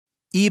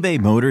eBay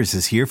Motors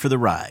is here for the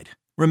ride.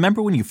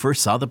 Remember when you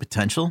first saw the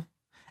potential?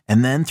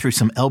 And then through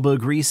some elbow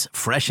grease,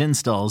 fresh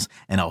installs,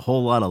 and a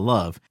whole lot of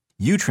love,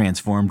 you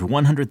transformed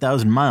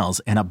 100,000 miles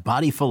and a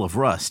body full of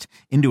rust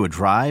into a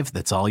drive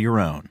that's all your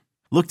own.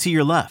 Look to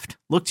your left.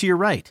 Look to your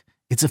right.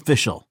 It's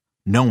official.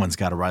 No one's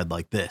got a ride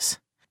like this.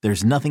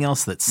 There's nothing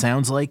else that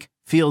sounds like,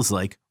 feels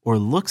like, or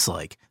looks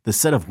like the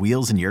set of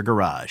wheels in your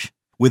garage.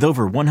 With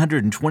over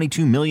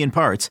 122 million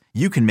parts,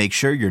 you can make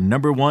sure your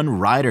number one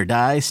ride or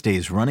die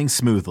stays running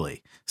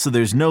smoothly. So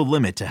there's no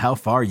limit to how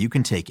far you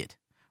can take it.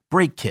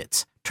 Brake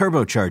kits,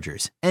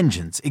 turbochargers,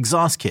 engines,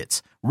 exhaust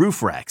kits,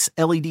 roof racks,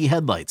 LED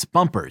headlights,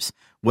 bumpers,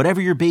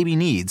 whatever your baby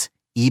needs,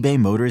 eBay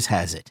Motors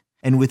has it.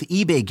 And with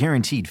eBay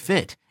Guaranteed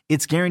Fit,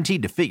 it's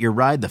guaranteed to fit your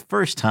ride the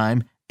first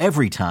time,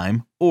 every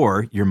time,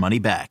 or your money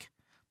back.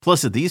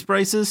 Plus at these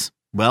prices,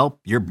 well,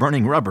 you're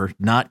burning rubber,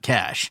 not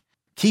cash.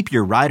 Keep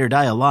your ride or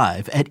die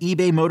alive at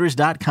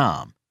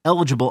ebaymotors.com.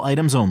 Eligible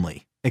items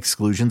only.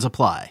 Exclusions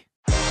apply.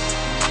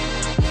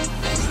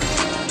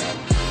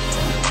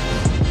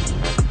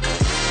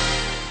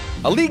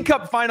 A League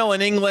Cup final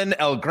in England,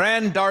 El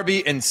Gran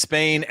Derbi in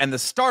Spain, and the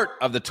start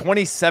of the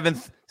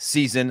 27th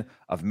season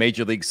of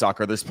Major League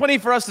Soccer. There's plenty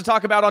for us to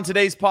talk about on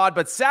today's pod,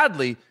 but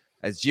sadly,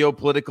 as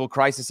geopolitical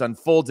crisis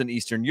unfolds in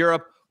Eastern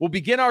Europe, we'll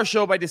begin our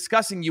show by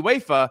discussing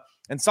UEFA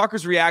and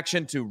soccer's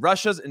reaction to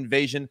Russia's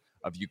invasion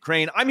of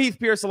Ukraine. I'm Heath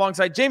Pierce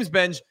alongside James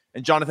Benge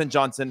and Jonathan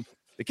Johnson.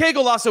 The Que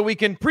Golazo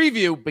Weekend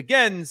preview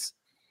begins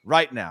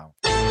right now.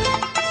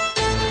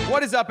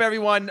 What is up,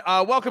 everyone?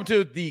 Welcome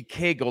to the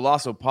Que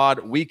Golazo Pod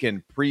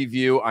Weekend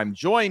Preview. I'm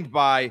joined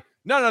by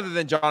none other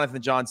than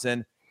Jonathan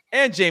Johnson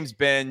and James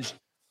Benge.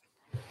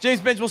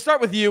 James Benge, we'll start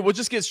with you. We'll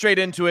just get straight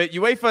into it.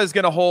 UEFA is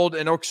going to hold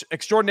an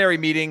extraordinary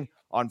meeting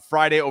on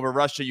Friday over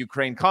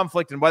Russia-Ukraine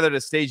conflict and whether to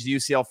stage the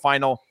UCL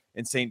final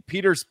in St.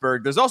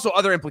 Petersburg. There's also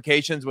other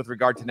implications with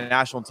regard to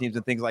national teams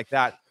and things like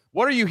that.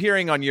 What are you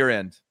hearing on your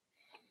end?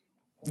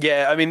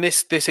 Yeah, I mean,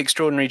 this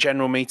extraordinary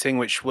general meeting,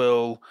 which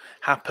will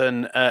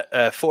happen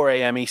at 4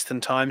 a.m. Eastern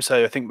time.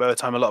 So I think by the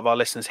time a lot of our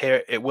listeners hear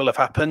it, it will have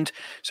happened.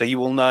 So you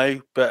will know.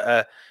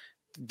 But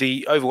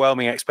the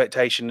overwhelming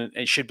expectation,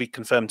 it should be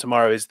confirmed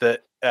tomorrow, is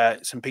that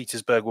St.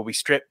 Petersburg will be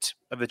stripped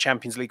of the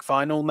Champions League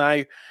final.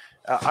 Now,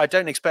 I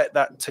don't expect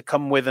that to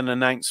come with an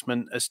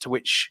announcement as to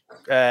which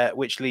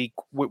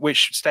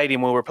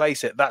stadium will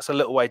replace it. That's a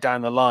little way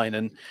down the line,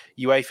 and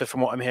UEFA, from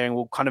what I'm hearing,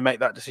 will kind of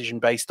make that decision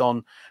based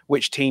on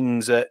which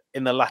teams are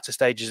in the latter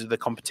stages of the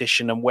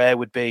competition and where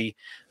would be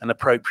an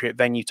appropriate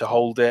venue to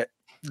hold it.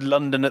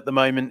 London at the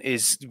moment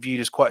is viewed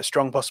as quite a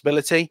strong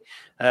possibility.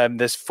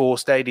 There's 4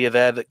 stadia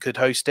there that could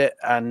host it,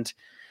 and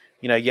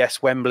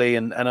yes, Wembley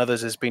and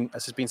others, as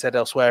has been said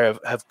elsewhere,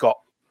 have got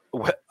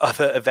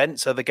other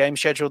events, other games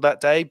scheduled that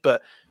day,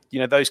 but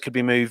those could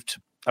be moved,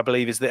 I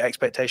believe, is the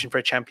expectation for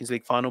a Champions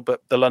League final.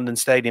 But the London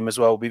Stadium as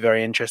well will be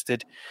very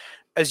interested.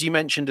 As you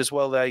mentioned as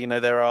well there,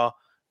 there are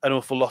an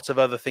awful lot of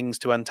other things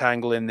to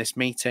untangle in this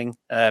meeting.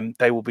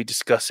 They will be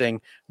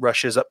discussing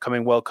Russia's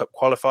upcoming World Cup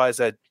qualifiers.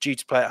 They're due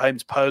to play at home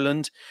to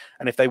Poland,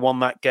 and if they won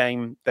that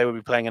game, they will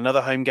be playing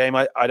another home game.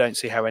 I don't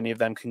see how any of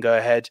them can go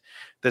ahead.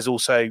 There's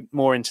also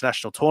more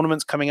international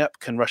tournaments coming up.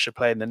 Can Russia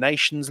play in the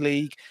Nations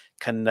League?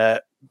 Can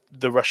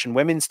the Russian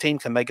women's team,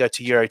 can they go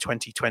to Euro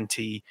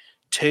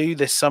 2022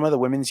 this summer, the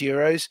women's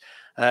Euros?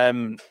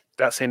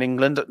 That's in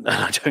England.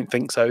 I don't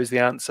think so is the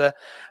answer.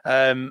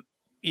 And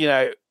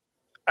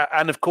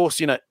of course,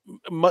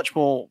 much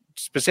more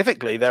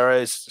specifically, there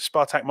is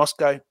Spartak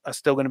Moscow are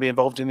still going to be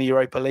involved in the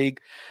Europa League,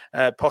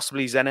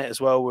 possibly Zenit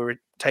as well. We're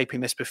taping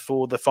this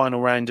before the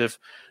final round of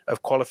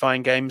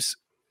qualifying games.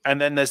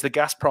 And then there's the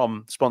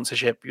Gazprom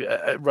sponsorship,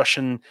 a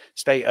Russian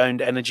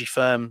state-owned energy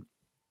firm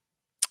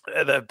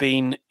that have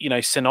been,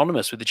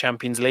 synonymous with the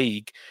Champions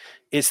League.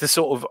 It's the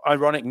sort of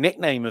ironic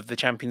nickname of the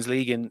Champions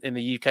League in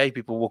the UK.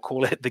 People will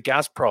call it the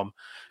Gazprom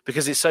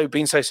because it's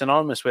been so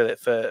synonymous with it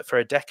for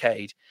a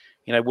decade.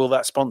 Will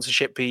that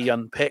sponsorship be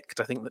unpicked?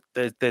 I think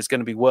that there's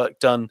going to be work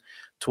done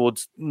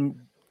towards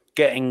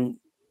getting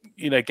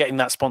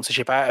that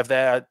sponsorship out of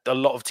there. A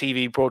lot of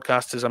TV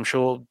broadcasters, I'm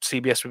sure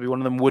CBS would be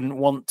one of them, wouldn't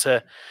want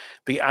to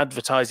be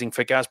advertising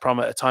for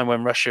Gazprom at a time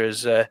when Russia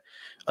is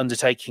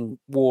undertaking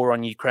war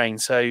on Ukraine.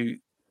 So,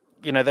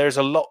 there's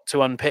a lot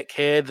to unpick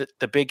here.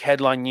 The big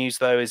headline news,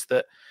 though, is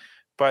that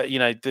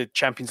the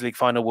Champions League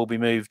final will be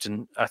moved.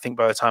 And I think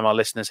by the time our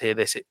listeners hear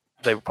this,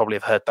 they will probably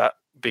have heard that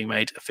being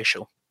made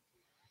official.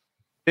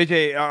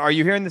 JJ, are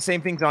you hearing the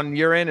same things on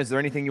your end? Is there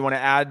anything you want to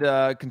add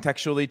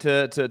contextually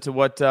to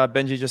what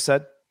Benji just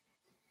said?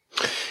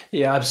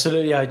 Yeah,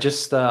 absolutely.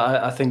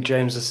 I think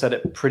James has said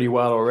it pretty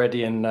well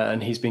already,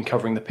 and he's been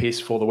covering the piece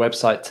for the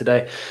website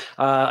today.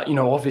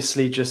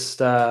 Obviously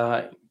just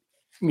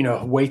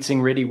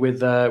waiting really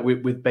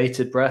with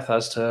bated breath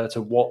as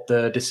to what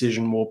the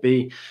decision will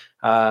be.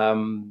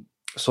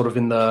 sort of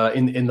in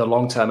the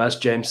long term, as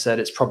James said,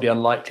 it's probably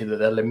unlikely that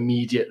they'll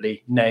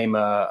immediately name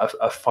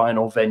a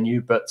final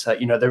venue. But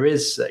there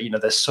is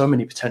there's so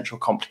many potential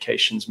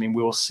complications. I mean,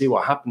 we will see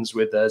what happens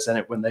with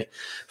Zenit when they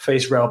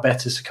face Real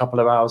Betis a couple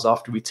of hours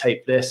after we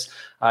tape this.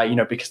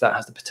 Because that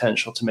has the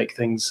potential to make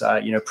things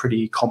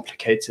pretty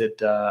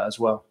complicated as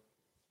well.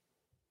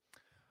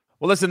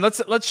 Well, listen,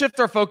 let's shift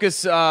our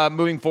focus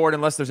moving forward,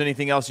 unless there's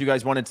anything else you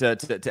guys wanted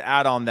to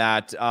add on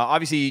that.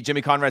 Obviously,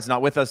 Jimmy Conrad's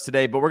not with us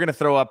today, but we're going to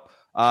throw up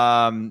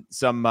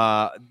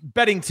some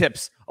betting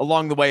tips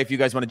along the way if you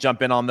guys want to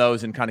jump in on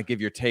those and kind of give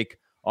your take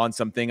on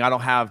something. I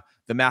don't have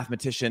the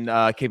mathematician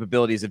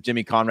capabilities of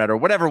Jimmy Conrad or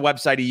whatever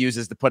website he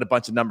uses to put a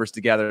bunch of numbers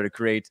together to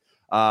create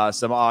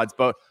some odds,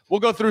 but we'll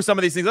go through some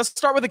of these things. Let's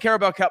start with the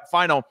Carabao Cup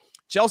final,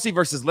 Chelsea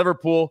versus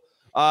Liverpool.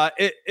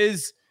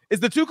 Is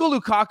the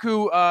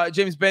Tuchel-Lukaku,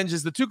 James Benge,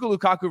 is the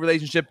Tuchel-Lukaku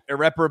relationship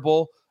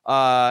irreparable?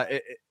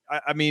 I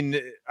mean,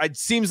 it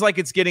seems like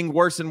it's getting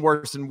worse and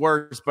worse and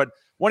worse, but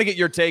want to get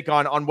your take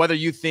on whether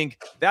you think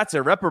that's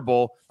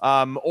irreparable,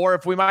 or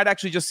if we might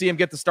actually just see him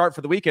get the start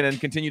for the weekend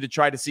and continue to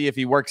try to see if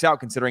he works out,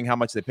 considering how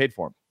much they paid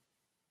for him.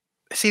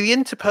 See, the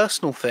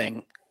interpersonal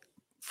thing,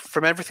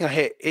 from everything I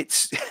hear,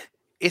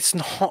 it's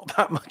not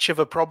that much of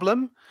a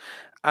problem.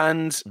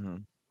 And,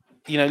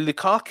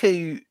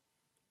 Lukaku...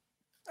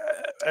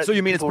 so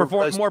you mean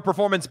it's more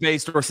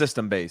performance-based or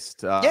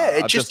system-based?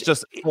 It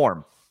just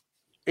form.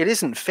 It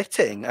isn't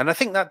fitting. And I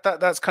think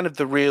that's kind of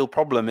the real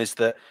problem, is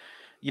that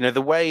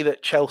the way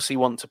that Chelsea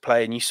want to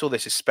play, and you saw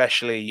this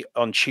especially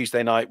on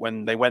Tuesday night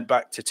when they went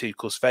back to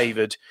Tuchel's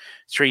favoured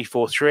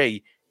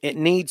 3-4-3, it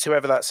needs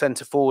whoever that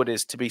centre forward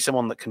is to be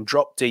someone that can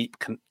drop deep,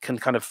 can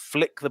kind of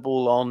flick the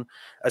ball on,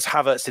 as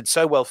Havertz did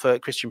so well for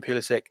Christian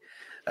Pulisic.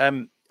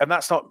 And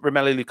that's not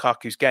Romelu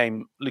Lukaku's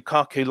game.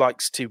 Lukaku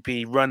likes to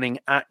be running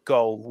at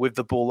goal with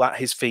the ball at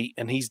his feet,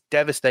 and he's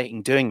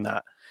devastating doing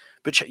that.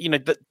 But,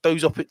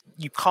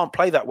 you can't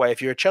play that way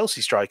if you're a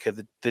Chelsea striker.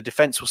 The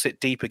defence will sit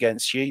deep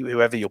against you,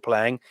 whoever you're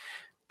playing.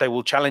 They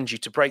will challenge you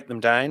to break them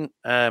down,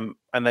 and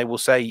they will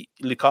say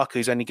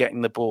Lukaku's only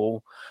getting the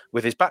ball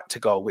with his back to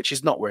goal, which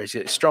is not where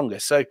he's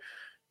strongest. So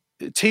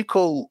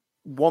Tuchel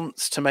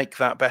wants to make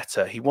that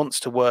better. He wants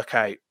to work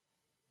out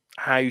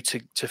how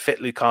to fit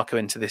Lukaku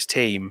into this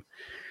team.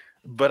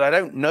 But I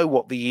don't know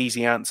what the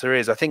easy answer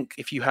is. I think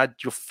if you had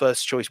your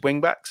first choice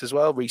wingbacks as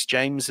well, Reece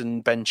James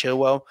and Ben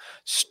Chilwell,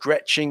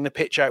 stretching the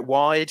pitch out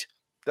wide,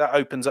 that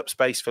opens up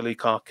space for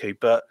Lukaku.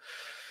 But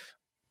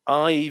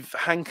I've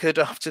hankered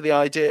after the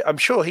idea. I'm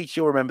sure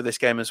you'll remember this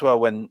game as well,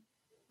 when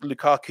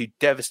Lukaku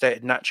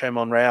devastated Nacho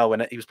Monreal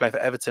when he was playing for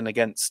Everton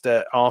against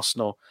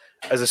Arsenal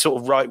as a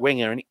sort of right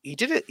winger. And he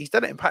did it. He's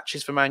done it in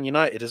patches for Man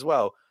United as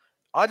well.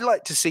 I'd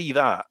like to see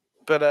that.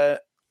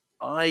 But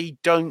I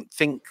don't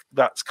think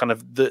that's kind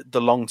of the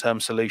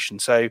long-term solution.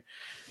 So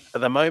at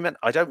the moment,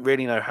 I don't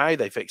really know how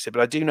they fix it,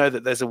 but I do know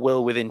that there's a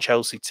will within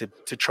Chelsea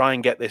to try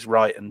and get this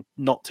right and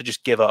not to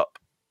just give up.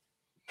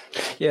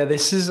 Yeah,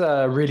 this is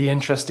really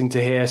interesting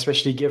to hear,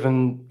 especially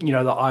given,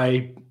 that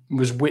I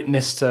was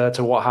witness to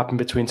what happened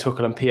between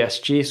Tuchel and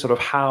PSG, sort of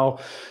how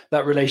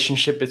that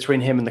relationship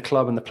between him and the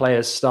club and the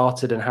players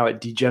started and how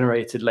it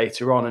degenerated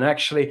later on. And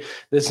actually,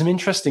 there's some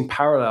interesting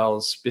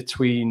parallels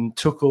between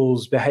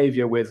Tuchel's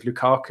behavior with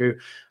Lukaku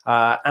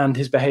and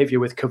his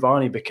behavior with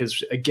Cavani,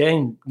 because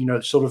again,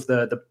 sort of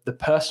the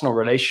personal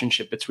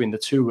relationship between the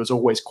two was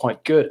always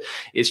quite good.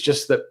 It's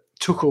just that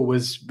Tuchel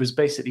was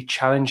basically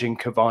challenging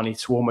Cavani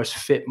to almost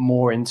fit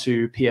more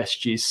into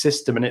PSG's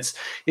system. And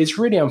it's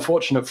really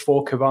unfortunate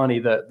for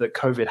Cavani that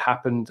COVID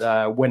happened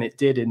when it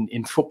did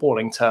in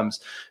footballing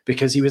terms,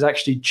 because he was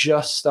actually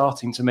just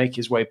starting to make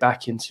his way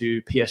back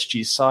into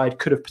PSG's side,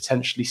 could have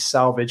potentially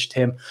salvaged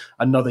him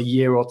another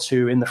year or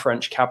two in the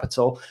French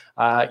capital.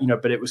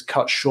 But it was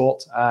cut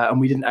short, and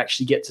we didn't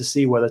actually get to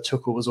see whether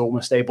Tuchel was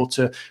almost able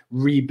to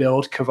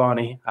rebuild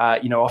Cavani,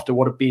 after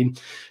what had been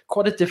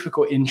quite a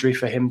difficult injury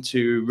for him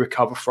to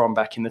recover from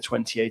back in the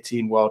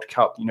 2018 World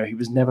Cup. He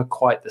was never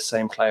quite the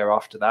same player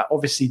after that.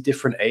 Obviously,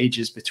 different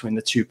ages between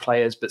the two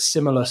players, but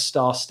similar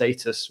star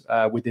status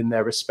within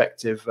their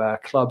respective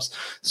clubs.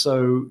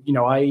 So,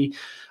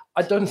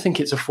 I don't think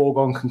it's a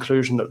foregone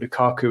conclusion that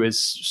Lukaku is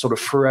sort of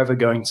forever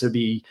going to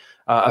be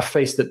a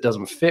face that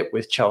doesn't fit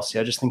with Chelsea.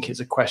 I just think it's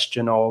a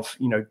question of,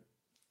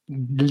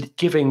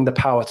 giving the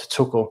power to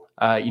Tuchel,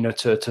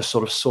 to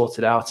sort of sort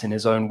it out in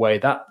his own way.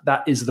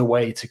 That is the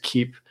way to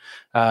keep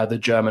the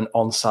German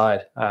on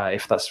side,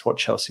 if that's what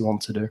Chelsea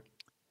want to do.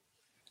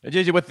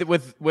 JJ,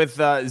 with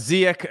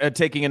Ziyech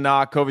taking a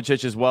knock,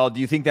 Kovacic as well, do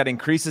you think that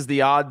increases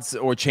the odds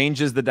or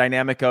changes the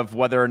dynamic of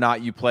whether or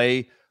not you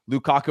play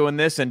Lukaku in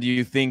this? And do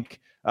you think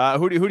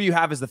who do you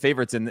have as the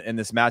favorites in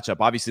this matchup?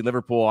 Obviously,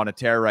 Liverpool on a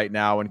tear right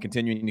now and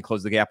continuing to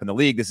close the gap in the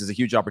league. This is a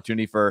huge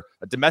opportunity for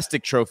a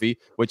domestic trophy,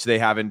 which they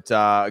haven't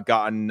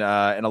gotten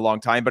in a long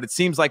time. But it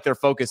seems like their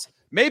focus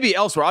may be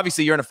elsewhere.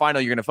 Obviously, you're in a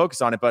final, you're going to focus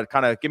on it. But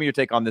kind of give me your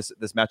take on this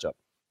matchup.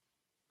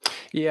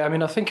 Yeah, I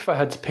mean, I think if I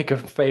had to pick a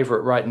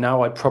favourite right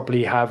now, I'd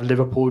probably have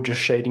Liverpool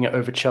just shading it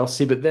over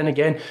Chelsea. But then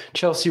again,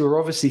 Chelsea were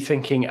obviously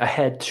thinking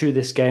ahead to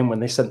this game when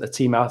they sent the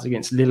team out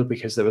against Lille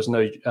because there was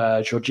no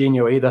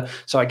Jorginho either.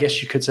 So I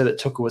guess you could say that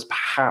Tuchel was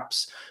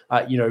perhaps,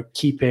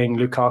 keeping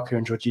Lukaku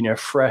and Jorginho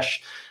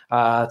fresh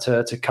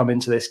to come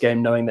into this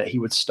game, knowing that he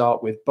would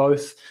start with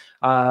both.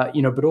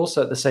 But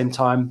also at the same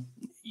time,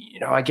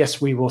 I guess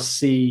we will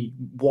see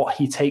what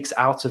he takes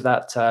out of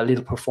that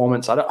Lille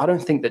performance. I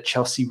don't think that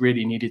Chelsea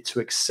really needed to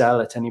excel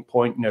at any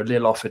point.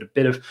 Lille offered a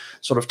bit of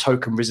sort of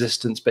token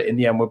resistance, but in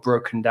the end were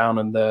broken down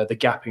and the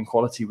gap in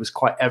quality was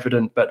quite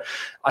evident. But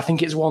I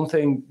think it's one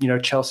thing,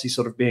 Chelsea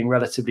sort of being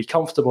relatively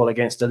comfortable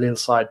against a Lille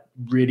side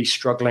really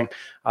struggling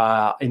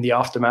in the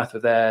aftermath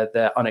of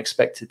their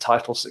unexpected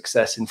title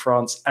success in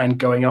France and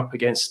going up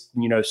against,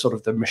 sort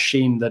of the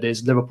machine that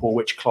is Liverpool,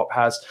 which Klopp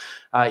has,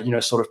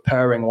 sort of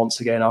purring once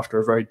again after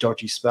a very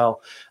dodgy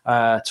spell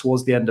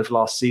towards the end of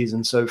last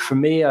season. So for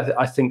me,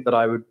 I think that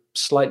I would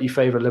slightly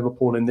favour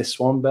Liverpool in this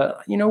one,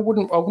 but I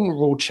wouldn't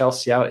rule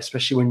Chelsea out,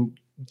 especially when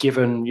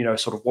given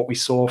sort of what we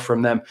saw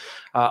from them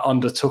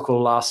under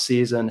Tuchel last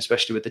season,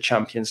 especially with the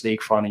Champions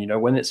League final.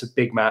 When it's a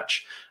big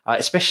match,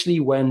 especially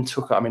when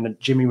Tuchel. I mean,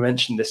 Jimmy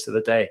mentioned this the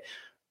other day.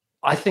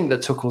 I think that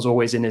Tuchel's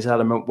always in his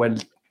element when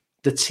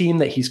the team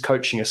that he's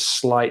coaching is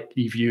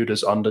slightly viewed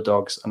as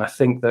underdogs. And I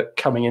think that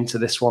coming into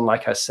this one,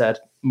 like I said,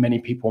 many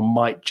people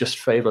might just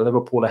favour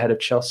Liverpool ahead of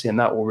Chelsea, and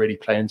that will really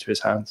play into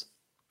his hands.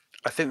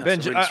 I think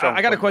that's a really strong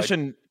I got point, a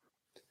question.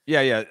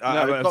 Yeah.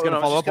 I was going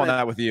to follow up on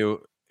that with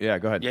you. Yeah,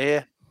 go ahead.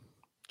 Yeah.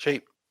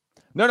 Cheap.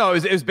 No,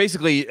 it was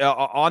basically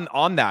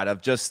on that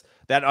of just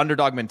that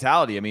underdog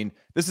mentality. I mean,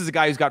 this is a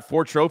guy who's got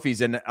 4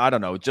 trophies in, I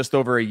don't know, just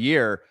over a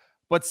year.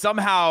 But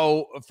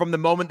somehow, from the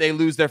moment they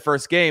lose their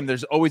first game,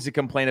 there's always a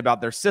complaint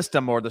about their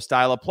system or the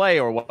style of play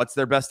or what's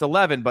their best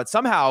 11. But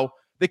somehow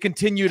they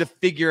continue to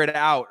figure it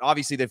out.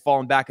 Obviously, they've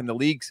fallen back in the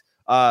leagues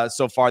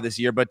so far this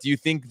year. But do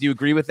you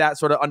agree with that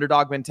sort of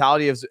underdog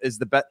mentality? Is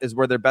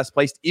where they're best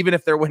placed, even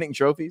if they're winning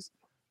trophies?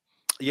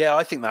 Yeah,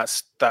 I think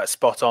that's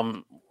spot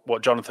on.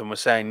 What Jonathan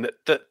was saying,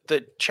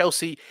 that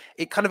Chelsea,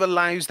 it kind of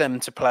allows them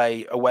to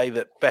play a way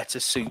that better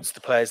suits the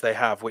players they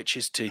have, which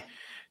is to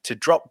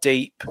drop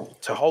deep,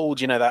 to hold,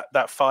 that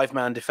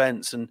 5-man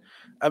defense, and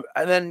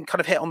then kind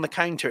of hit on the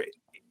counter.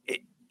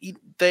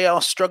 They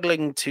are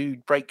struggling to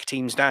break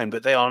teams down,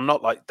 but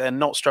they're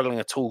not struggling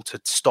at all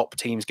to stop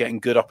teams getting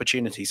good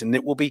opportunities. And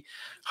it will be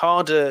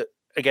harder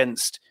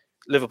against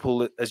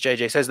Liverpool, as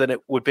JJ says, than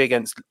it would be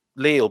against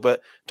Lille.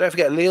 But don't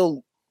forget,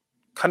 Lille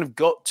kind of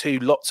got to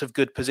lots of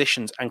good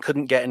positions and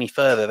couldn't get any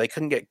further. They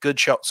couldn't get good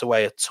shots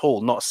away at all,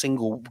 not a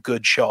single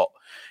good shot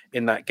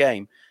in that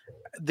game.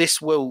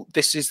 This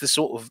is the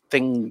sort of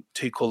thing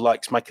Tuchel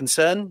likes. My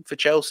concern for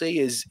Chelsea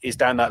is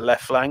down that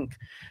left flank.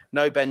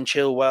 No Ben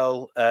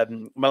Chilwell.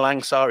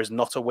 Malang Sarr is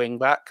not a wing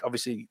back.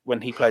 Obviously,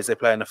 when he plays, they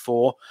play in a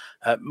 4.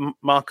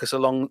 Marcus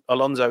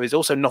Alonso is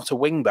also not a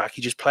wing back.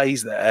 He just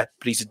plays there,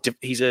 but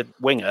he's a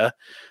winger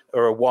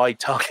or a wide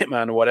target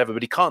man or whatever.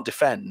 But he can't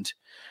defend,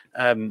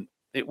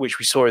 which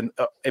we saw in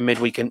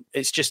midweek. And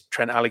it's just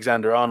Trent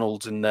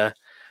Alexander-Arnold and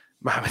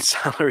Mohamed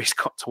Salah he's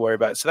got to worry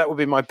about. So that would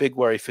be my big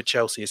worry for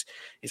Chelsea is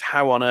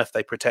how on earth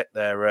they protect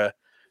their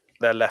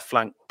left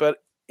flank. But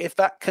if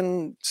that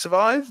can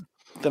survive,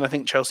 then I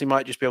think Chelsea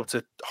might just be able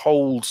to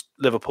hold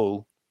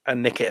Liverpool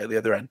and nick it at the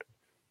other end.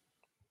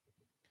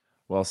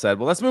 Well said.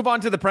 Well, let's move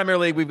on to the Premier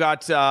League. We've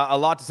got a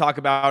lot to talk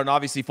about, and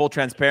obviously full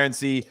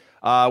transparency.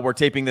 We're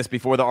taping this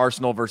before the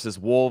Arsenal versus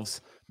Wolves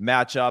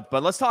matchup.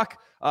 But let's talk,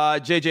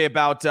 JJ,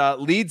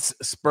 about Leeds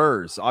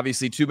Spurs.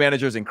 Obviously, 2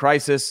 managers in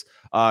crisis.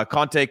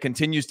 Conte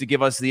continues to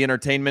give us the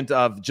entertainment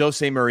of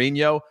Jose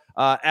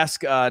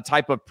Mourinho-esque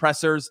type of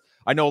pressers.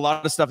 I know a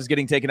lot of stuff is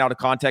getting taken out of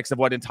context of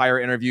what entire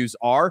interviews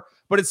are,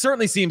 but it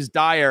certainly seems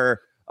dire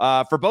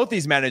for both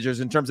these managers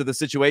in terms of the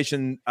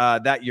situation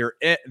that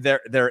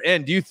they're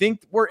in. Do you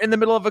think we're in the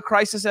middle of a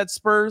crisis at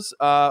Spurs,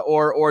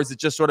 or is it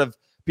just sort of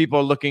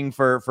people looking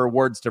for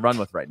words to run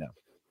with right now?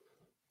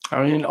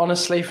 I mean,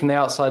 honestly, from the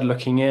outside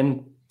looking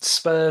in,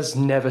 Spurs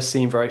never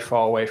seem very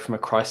far away from a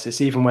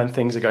crisis. Even when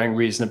things are going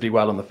reasonably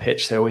well on the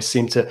pitch, they always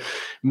seem to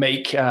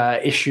make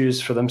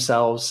issues for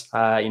themselves.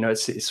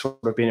 It's sort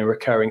of been a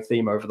recurring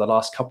theme over the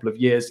last couple of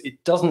years.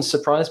 It doesn't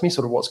surprise me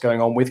sort of what's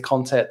going on with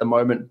Conte at the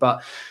moment,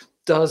 but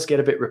does get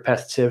a bit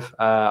repetitive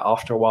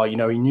after a while. He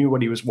knew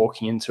what he was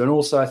walking into. And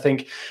also, I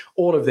think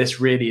all of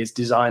this really is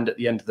designed at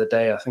the end of the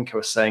day. I think I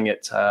was saying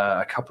it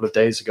a couple of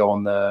days ago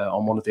on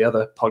one of the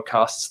other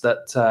podcasts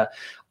that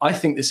I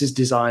think this is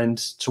designed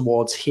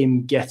towards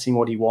him getting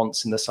what he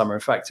wants in the summer. In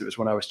fact, it was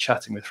when I was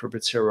chatting with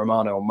Fabrizio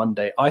Romano on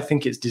Monday. I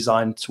think it's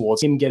designed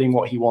towards him getting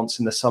what he wants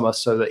in the summer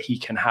so that he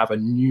can have a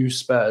new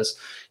Spurs,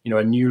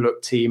 a new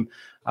look team,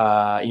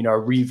 a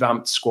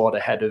revamped squad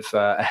ahead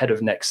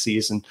of next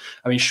season.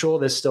 I mean, sure,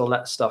 there's still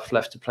stuff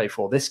left to play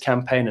for this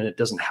campaign, and it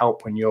doesn't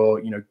help when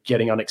you're,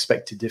 getting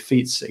unexpected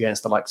defeats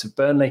against the likes of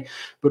Burnley.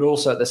 But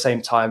also at the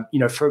same time,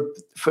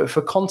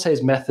 for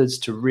Conte's methods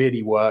to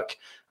really work,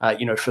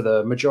 for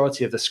the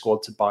majority of the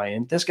squad to buy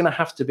in, there's going to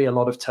have to be a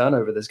lot of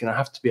turnover. There's going to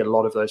have to be a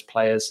lot of those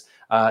players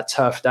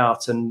turfed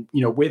out. And,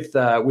 with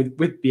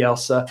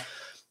Bielsa,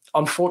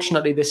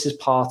 unfortunately, this is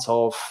part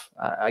of,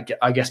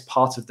 I guess,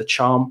 part of the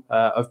charm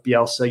of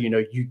Bielsa.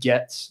 You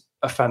get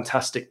a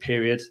fantastic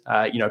period,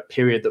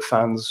 period that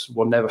fans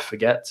will never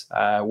forget,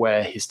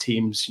 where his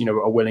teams,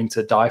 are willing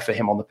to die for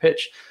him on the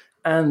pitch.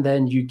 And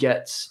then you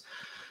get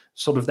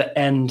sort of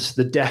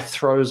the death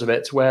throes of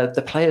it, where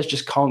the players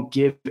just can't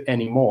give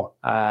anymore.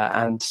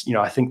 And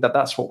I think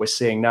that's what we're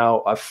seeing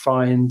now. I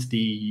find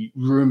the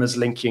rumours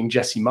linking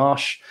Jesse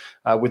Marsch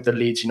with the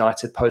Leeds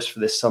United post for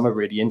this summer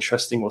really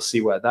interesting. We'll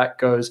see where that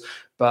goes.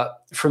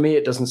 But for me,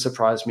 it doesn't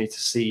surprise me to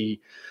see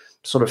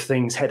sort of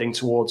things heading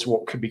towards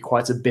what could be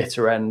quite a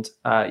bitter end,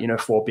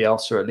 for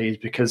Bielsa at Leeds,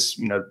 because,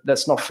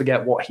 let's not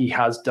forget what he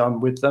has done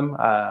with them.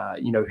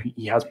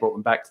 He has brought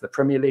them back to the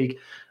Premier League.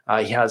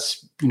 He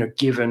has,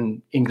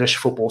 given English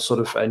football sort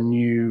of a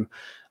new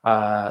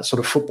sort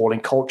of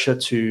footballing culture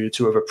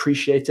to have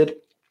appreciated.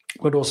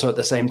 But also at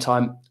the same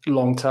time,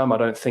 long term, I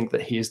don't think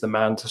that he is the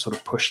man to sort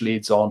of push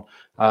Leeds on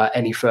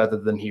any further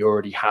than he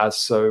already has.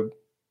 So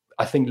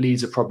I think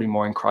Leeds are probably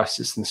more in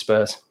crisis than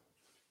Spurs.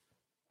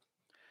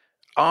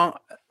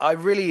 I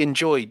really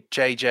enjoyed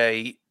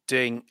JJ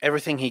doing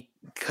everything he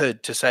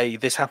could to say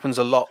this happens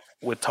a lot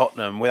with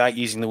Tottenham without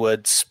using the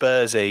word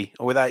Spursy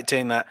or without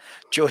doing that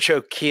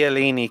Giorgio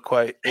Chiellini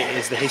quote, "It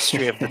is the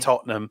history of the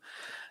Tottenham."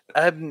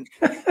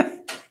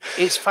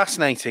 It's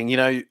fascinating.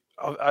 I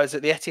was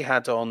at the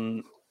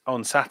Etihad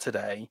on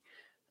Saturday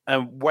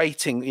and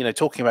waiting,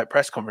 talking about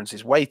press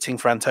conferences, waiting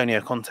for Antonio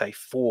Conte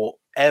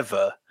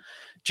forever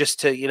just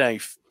to,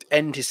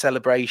 end his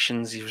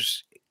celebrations. He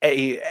was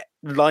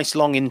nice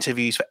long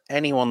interviews for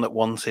anyone that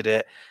wanted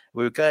it.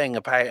 We were going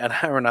about an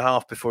hour and a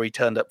half before he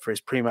turned up for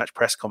his pre-match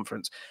press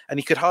conference, and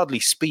he could hardly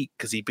speak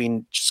because he'd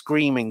been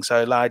screaming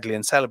so loudly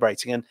and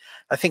celebrating. And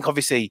I think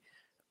obviously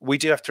we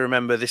do have to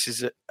remember this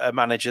is a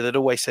manager that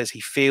always says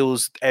he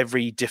feels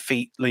every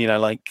defeat,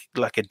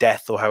 like a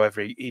death, or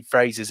however he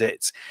phrases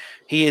it.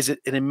 He is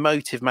an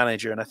emotive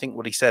manager, and I think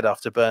what he said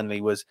after Burnley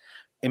was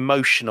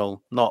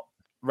emotional, not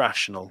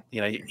rational.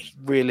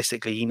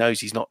 Realistically, he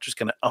knows he's not just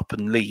going to up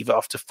and leave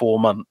after 4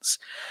 months.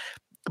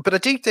 But I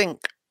do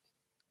think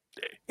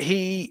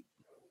he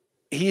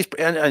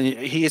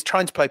is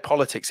trying to play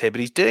politics here, but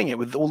he's doing it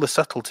with all the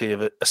subtlety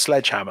of a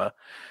sledgehammer.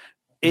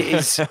 It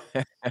is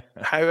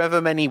however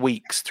many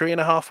weeks,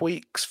 3.5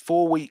 weeks,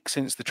 4 weeks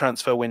since the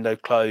transfer window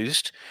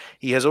closed.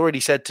 He has already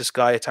said to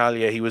Sky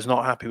Italia he was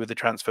not happy with the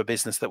transfer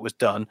business that was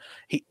done.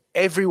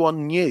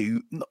 Everyone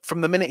knew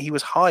from the minute he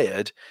was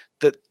hired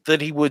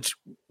that he would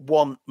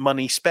want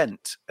money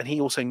spent. And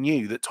he also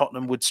knew that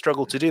Tottenham would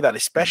struggle to do that,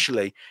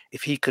 especially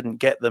if he couldn't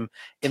get them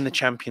in the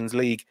Champions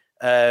League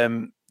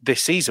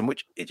this season,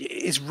 which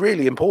is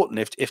really important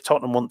if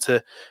Tottenham want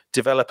to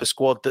develop a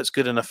squad that's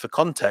good enough for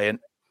Conte. And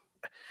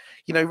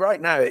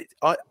right now,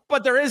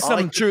 but there is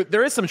some truth.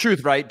 There is some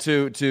truth, right,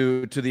 to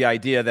the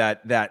idea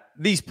that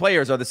these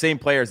players are the same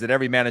players that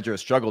every manager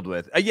has struggled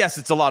with. Yes,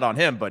 it's a lot on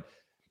him, but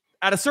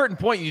at a certain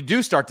point, you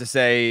do start to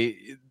say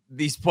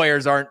these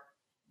players aren't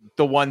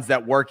the ones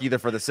that work either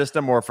for the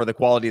system or for the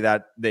quality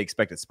that they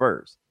expect at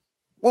Spurs.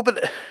 Well,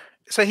 but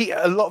so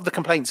a lot of the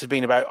complaints have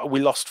been about we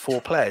lost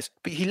 4 players,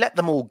 but he let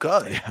them all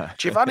go. Yeah.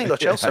 Giovanni Lo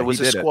Celso was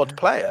a squad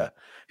player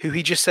who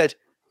he just said,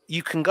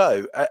 you can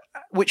go,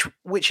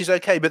 which is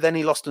okay. But then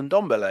he lost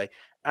Ndombele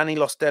and he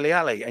lost Dele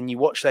Alli, and you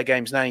watch their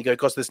games now and you go,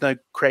 because there's no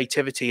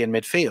creativity in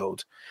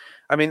midfield.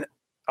 I mean,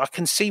 I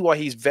can see why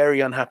he's very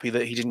unhappy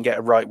that he didn't get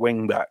a right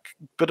wing back.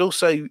 But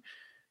also,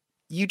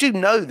 you do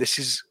know this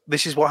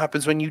is what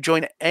happens when you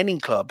join any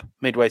club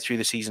midway through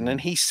the season,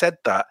 and he said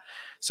that.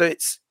 So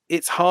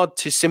it's hard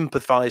to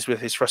sympathise with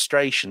his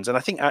frustrations. And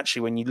I think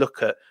actually when you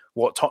look at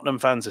what Tottenham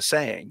fans are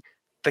saying,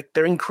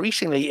 they're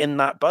increasingly in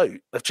that boat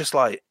of just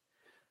like,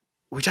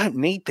 we don't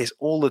need this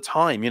all the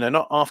time.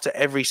 Not after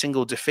every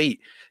single defeat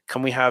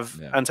can we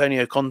have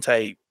Antonio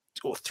Conte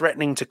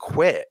threatening to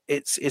quit.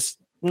 It's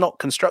not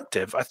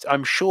constructive.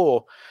 I'm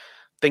sure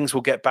things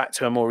will get back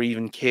to a more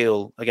even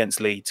keel against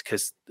Leeds,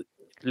 because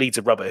Leeds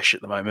are rubbish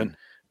at the moment.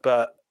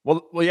 But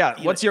well,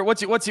 yeah. What's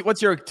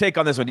your take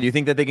on this one? Do you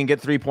think that they can get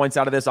 3 points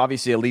out of this?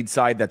 Obviously, a Leeds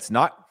side that's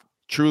not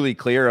truly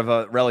clear of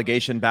a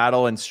relegation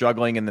battle and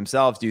struggling in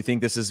themselves. Do you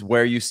think this is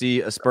where you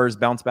see a Spurs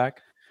bounce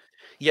back?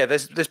 Yeah,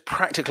 there's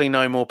practically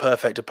no more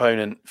perfect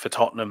opponent for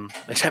Tottenham,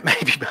 except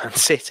maybe Man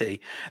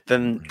City,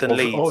 than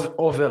Leeds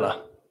or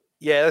Villa.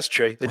 Yeah, that's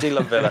true. They do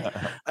love Villa,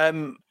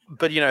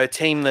 but a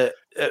team that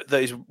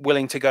is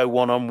willing to go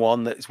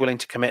 1-on-1, that is willing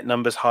to commit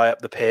numbers high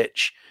up the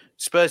pitch.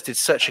 Spurs did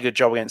such a good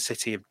job against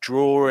City of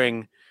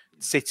drawing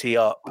City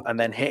up and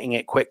then hitting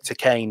it quick to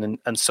Kane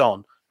and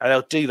Son, and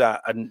they'll do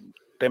that, and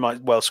they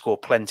might well score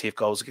plenty of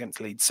goals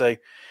against Leeds. So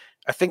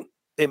I think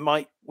we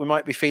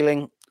might be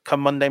feeling come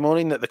Monday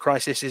morning that the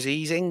crisis is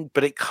easing,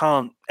 but it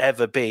can't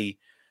ever be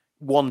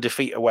one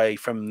defeat away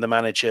from the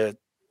manager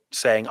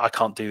saying, I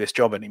can't do this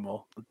job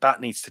anymore.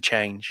 That needs to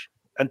change.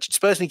 And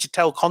Spurs need to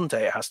tell Conte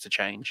it has to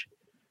change.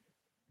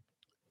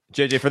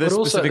 JJ, for this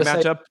specific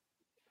matchup?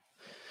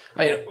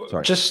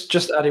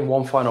 Just adding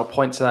one final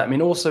point to that. I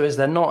mean, also, is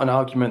there not an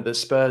argument that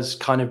Spurs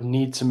kind of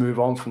need to move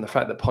on from the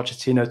fact that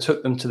Pochettino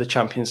took them to the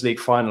Champions League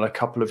final a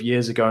couple of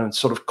years ago and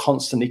sort of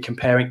constantly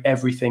comparing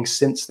everything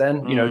since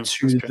then,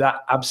 to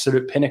that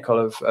absolute pinnacle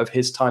of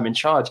his time in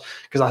charge?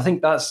 Because I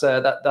think that's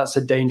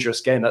a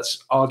dangerous game.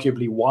 That's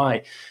arguably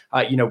why,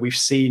 we've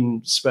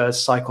seen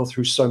Spurs cycle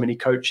through so many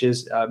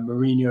coaches,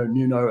 Mourinho,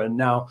 Nuno, and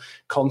now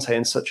Conte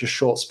in such a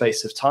short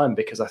space of time,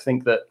 because I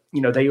think that,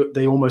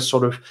 they almost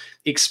sort of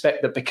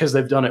expect that because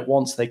they've done it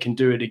once, they can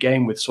do it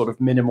again with sort of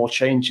minimal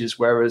changes.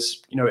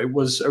 Whereas, it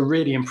was a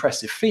really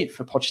impressive feat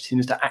for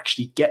Pochettino to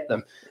actually get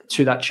them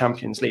to that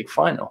Champions League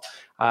final.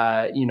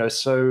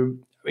 So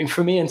I mean,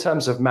 for me, in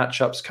terms of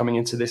matchups coming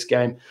into this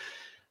game,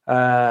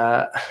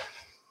 I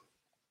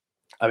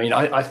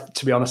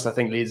to be honest, I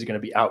think Leeds are going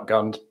to be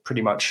outgunned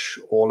pretty much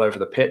all over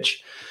the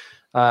pitch.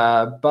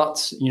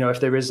 But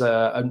if there is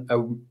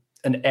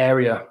an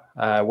area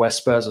where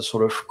Spurs are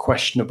sort of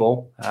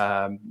questionable,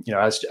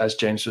 as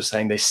James was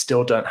saying, they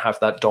still don't have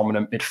that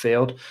dominant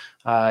midfield.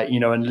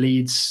 And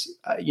Leeds,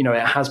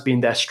 it has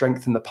been their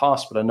strength in the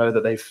past, but I know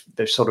that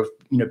they've sort of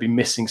been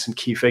missing some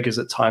key figures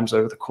at times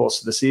over the course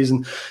of the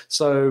season.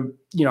 So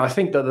I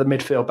think that the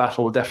midfield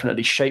battle will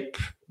definitely shape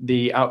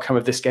the outcome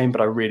of this game,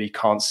 but I really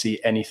can't see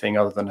anything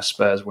other than a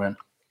Spurs win.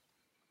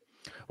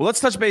 Well, let's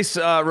touch base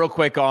real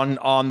quick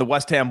on the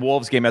West Ham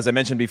Wolves game. As I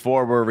mentioned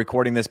before, we're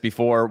recording this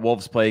before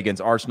Wolves play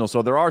against Arsenal,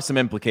 so there are some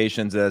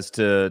implications as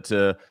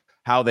to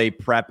how they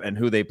prep and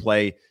who they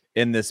play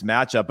in this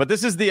matchup. But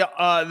this is the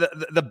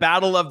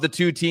battle of the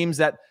two teams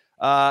that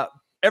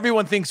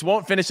everyone thinks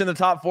won't finish in the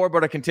top four,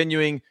 but are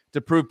continuing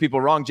to prove people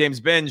wrong. James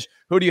Benge,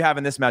 who do you have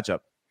in this matchup?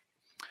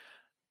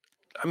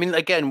 I mean,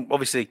 again,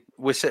 obviously,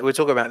 we're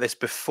talking about this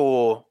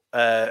before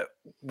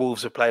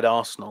Wolves have played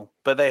Arsenal,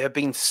 but they have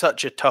been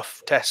such a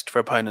tough test for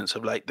opponents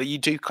of late that you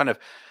do kind of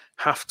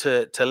have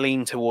to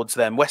lean towards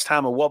them. West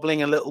Ham are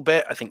wobbling a little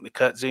bit. I think the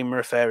Kurt Zouma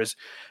affair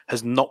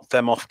has knocked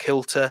them off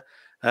kilter,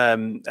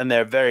 and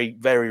they're very,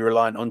 very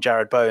reliant on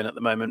Jared Bowen at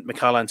the moment.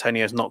 Michail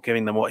Antonio is not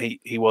giving them what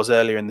he was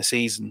earlier in the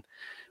season.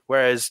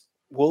 Whereas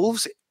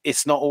Wolves,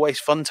 it's not always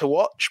fun to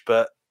watch,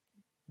 but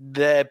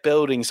they're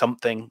building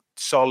something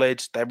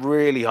solid. They're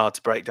really hard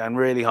to break down,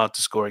 really hard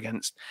to score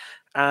against.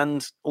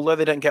 And although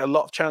they don't get a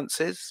lot of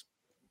chances,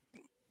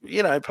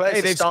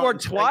 players. They've scored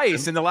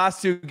twice in the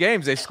last two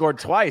games. They scored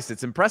twice.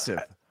 It's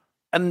impressive.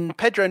 And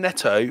Pedro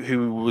Neto,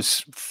 who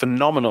was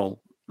phenomenal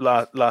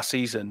last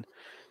season,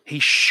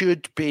 he's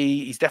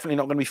definitely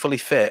not going to be fully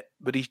fit,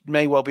 but he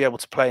may well be able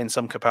to play in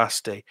some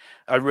capacity.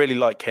 I really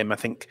like him. I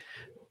think,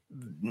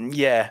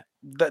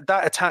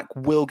 that attack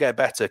will get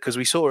better, because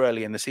we saw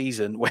early in the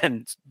season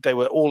when they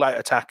were all out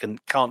attack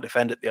and can't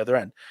defend at the other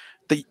end.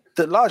 The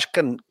Large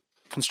can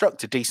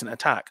construct a decent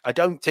attack. I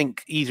don't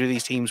think either of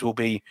these teams will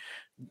be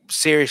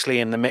seriously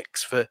in the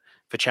mix for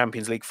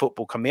Champions League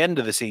football come the end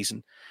of the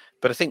season.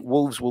 But I think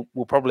Wolves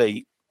will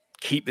probably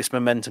keep this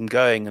momentum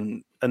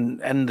going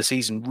and end the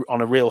season on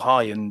a real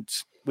high. And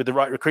with the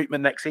right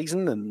recruitment next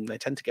season, and they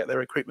tend to get their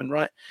recruitment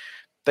right,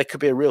 they could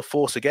be a real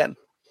force again.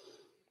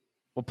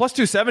 Well, plus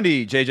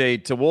 270,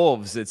 JJ, to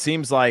Wolves. It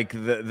seems like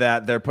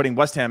that they're putting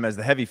West Ham as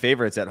the heavy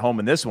favorites at home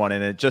in this one,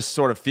 and it just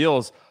sort of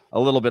feels a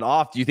little bit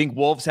off. Do you think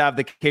Wolves have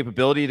the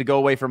capability to go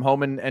away from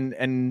home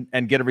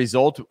and get a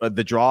result?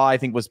 The draw, I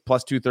think, was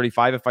plus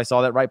 235, if I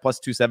saw that right, plus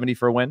 270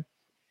 for a win.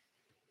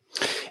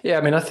 Yeah,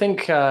 I mean, I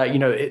think,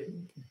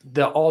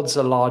 the odds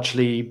are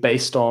largely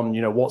based on,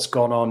 what's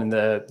gone on in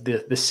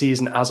the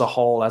season as a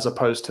whole, as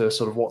opposed to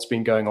sort of what's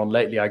been going on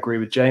lately. I agree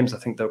with James. I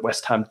think that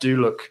West Ham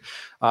do look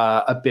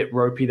a bit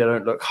ropey. They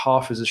don't look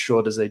half as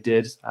assured as they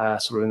did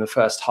sort of in the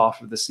first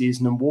half of the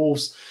season. And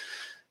Wolves,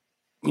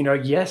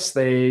 yes,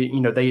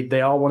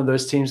 they are one of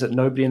those teams that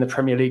nobody in the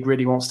Premier League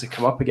really wants to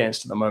come up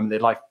against at the moment.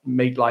 They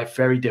make life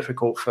very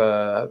difficult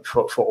for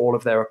all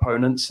of their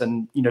opponents.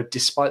 And,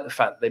 despite the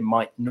fact that they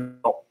might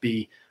not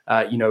be,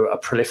 a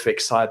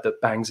prolific side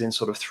that bangs in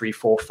sort of 3,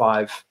 4,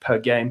 5 per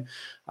game,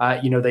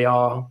 they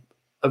are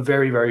a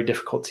very, very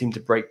difficult team to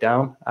break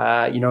down,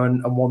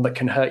 and one that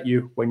can hurt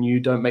you when you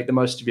don't make the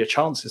most of your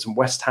chances. And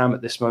West Ham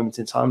at this moment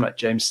in time, like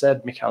James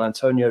said, Michail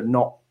Antonio,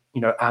 not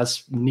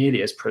as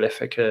nearly as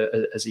prolific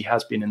as he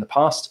has been in the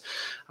past,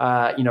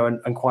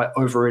 and quite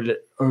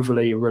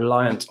overly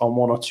reliant on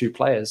one or two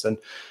players. And,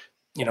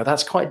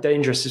 that's quite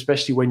dangerous,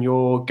 especially when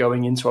you're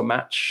going into a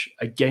match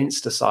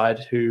against a side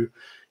who,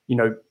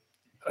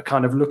 are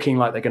kind of looking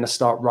like they're going to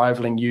start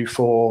rivaling you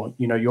for,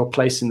 your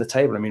place in the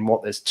table. I mean,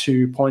 there's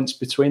 2 points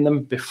between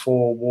them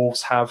before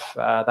Wolves have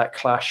that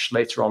clash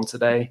later on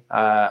today.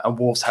 And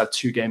Wolves have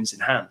 2 games in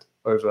hand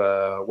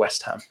over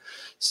West Ham.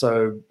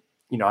 So,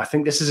 I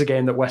think this is a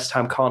game that West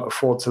Ham can't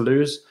afford to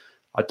lose.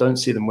 I don't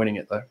see them winning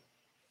it, though.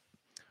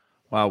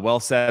 Wow, well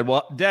said.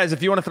 Well, Des,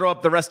 if you want to throw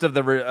up the rest of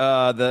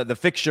the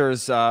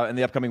fixtures in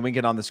the upcoming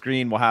weekend on the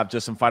screen, we'll have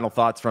just some final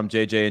thoughts from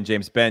JJ and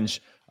James Benge.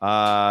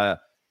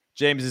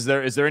 James, is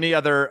there any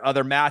other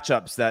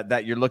matchups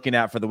that you're looking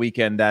at for the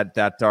weekend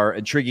that are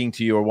intriguing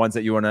to you, or ones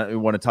that you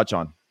want to touch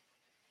on?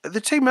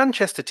 The two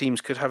Manchester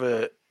teams could have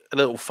a a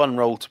little fun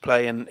role to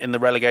play in the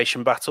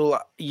relegation battle.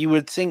 You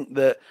would think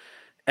that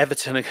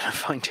Everton are going to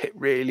find it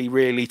really,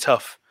 really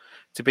tough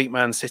to beat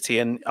Man City.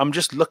 And I'm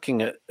just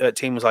looking at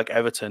teams like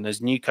Everton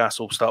as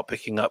Newcastle start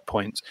picking up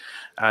points,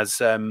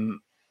 as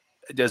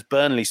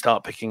Burnley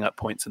start picking up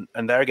points,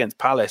 and they're against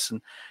Palace.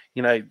 And,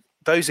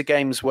 those are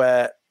games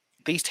where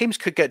these teams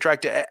could get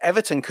dragged.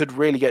 Everton could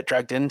really get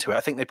dragged into it. I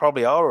think they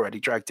probably are already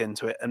dragged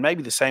into it. And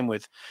maybe the same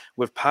with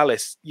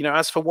Palace.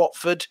 As for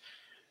Watford,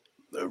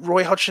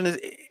 Roy Hodgson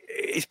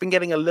it's been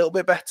getting a little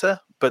bit better,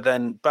 but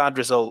then bad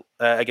result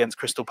against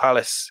Crystal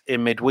Palace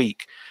in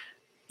midweek.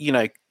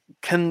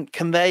 Can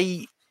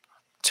they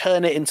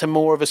turn it into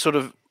more of a sort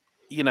of,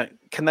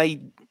 can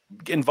they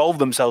involve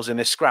themselves in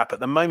this scrap? At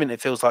the moment,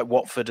 it feels like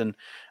Watford and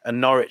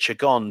Norwich are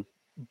gone.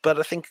 But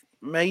I think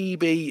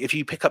maybe if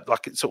you pick up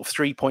like sort of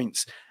 3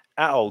 points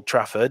at Old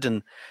Trafford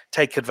and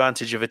take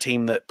advantage of a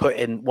team that put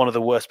in one of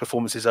the worst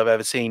performances I've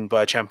ever seen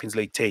by a Champions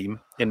League team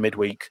in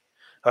midweek,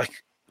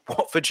 like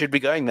Watford should be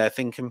going there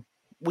thinking,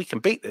 we can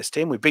beat this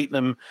team. We beat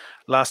them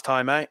last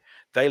time out.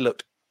 They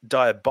looked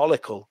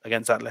diabolical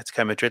against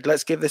Atletico Madrid.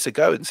 Let's give this a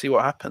go and see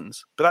what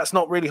happens. But that's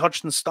not really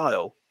Hodgson's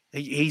style.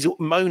 He's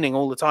moaning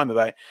all the time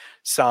about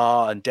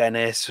Sarr and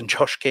Dennis and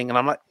Josh King. And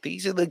I'm like,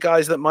 these are the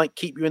guys that might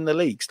keep you in the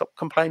league. Stop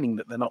complaining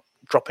that they're not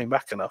dropping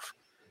back enough.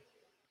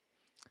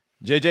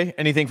 JJ,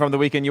 anything from the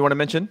weekend you want to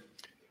mention?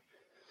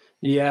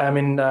 Yeah, I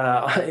mean,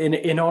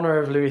 in honor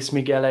of Luis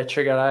Miguel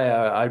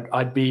Echegaray,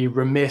 I'd be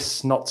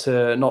remiss not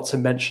to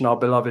mention our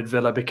beloved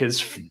Villa,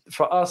 because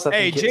for us, I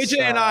think JJ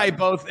and I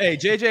both.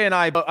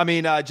 I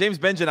mean, James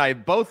Benj and I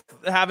both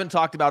haven't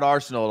talked about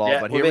Arsenal at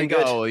all. But here we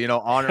go.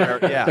 Honor.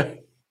 Yeah.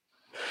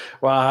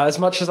 Well, as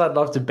much as I'd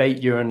love to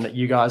bait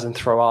you guys and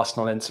throw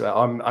Arsenal into it,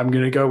 I'm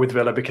going to go with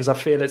Villa because I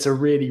feel it's a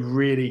really,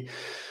 really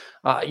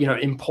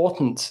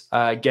important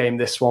game.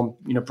 This one,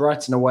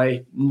 Brighton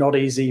away, not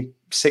easy.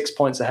 6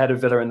 points ahead of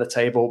Villa in the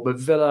table, but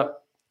Villa,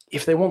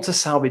 if they want to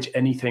salvage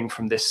anything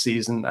from this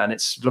season, and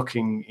it's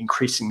looking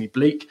increasingly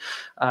bleak,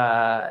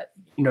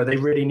 they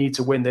really need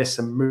to win this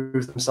and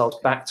move themselves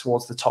back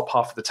towards the top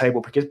half of the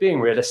table, because being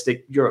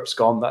realistic, Europe's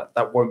gone.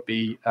 That won't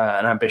be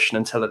an ambition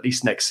until at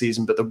least next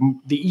season. But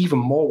the even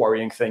more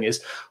worrying thing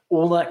is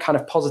all that kind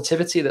of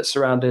positivity that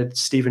surrounded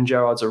Steven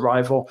Gerrard's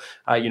arrival,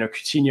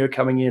 Coutinho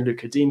coming in,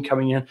 Luka Dean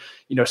coming in,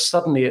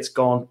 suddenly it's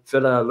gone.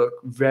 Villa look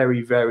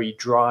very, very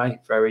dry,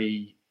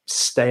 very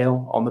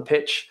stale on the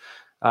pitch.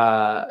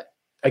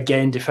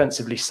 Again,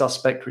 defensively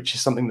suspect, which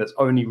is something that's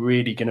only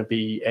really going to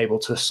be able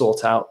to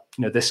sort out,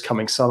 this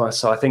coming summer.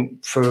 So I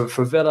think for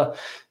Villa,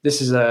 this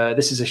is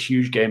a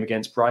huge game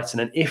against Brighton.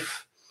 And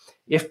if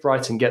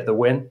Brighton get the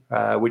win,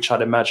 which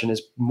I'd imagine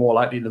is more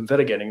likely than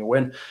Villa getting a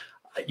win,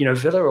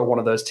 Villa are one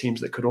of those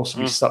teams that could also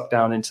be sucked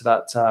down into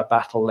that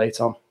battle late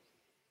on.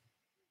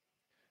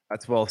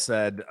 That's well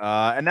said.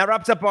 And that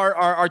wraps up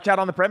our chat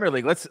on the Premier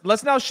League.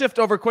 Let's now shift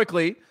over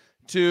quickly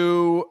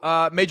to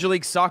Major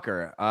League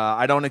Soccer.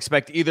 I don't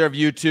expect either of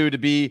you two to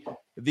be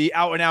the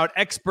out-and-out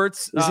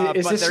experts.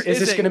 Is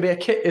this going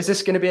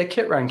to be a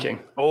kit ranking?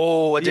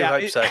 Oh, I do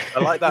hope so. I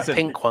like that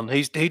pink one.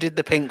 Who did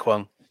the pink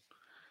one?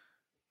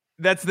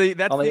 Are they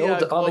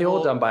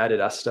all done by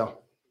Adidas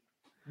still?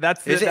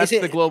 That's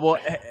the global.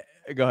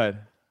 Go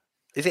ahead.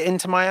 Is it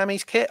Inter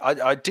Miami's kit?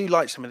 I do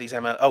like some of these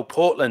ML. Oh,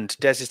 Portland.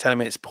 Des is telling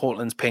me it's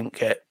Portland's pink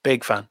kit.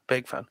 Big fan.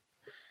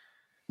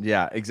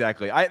 Yeah,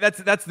 exactly.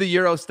 That's the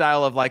Euro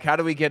style of like, how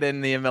do we get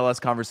in the MLS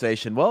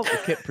conversation? Well, the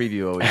kit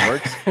preview always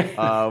works.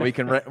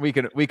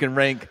 We can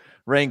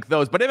rank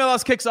those. But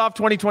MLS kicks off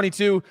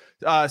 2022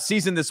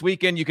 season this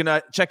weekend. You can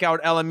check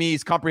out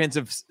LME's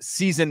comprehensive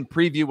season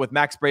preview with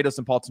Max Brados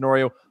and Paul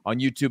Tenorio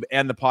on YouTube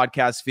and the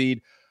podcast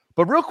feed.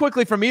 But real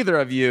quickly from either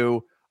of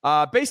you,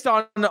 based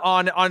on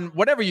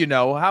whatever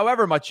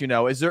however much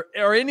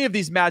are any of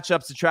these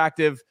matchups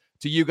attractive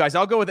to you guys?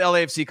 I'll go with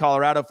LAFC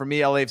Colorado. For me,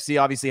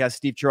 LAFC obviously has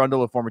Steve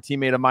Cherundolo, a former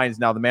teammate of mine, is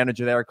now the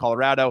manager there.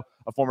 Colorado,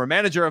 a former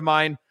manager of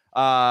mine,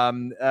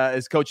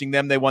 is coaching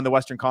them. They won the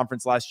Western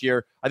Conference last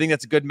year. I think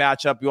that's a good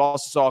matchup. You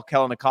also saw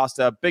Kellen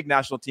Acosta, big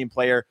national team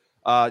player,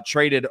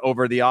 traded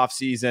over the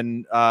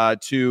offseason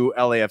to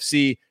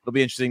LAFC. It'll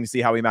be interesting to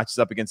see how he matches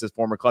up against his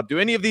former club. Do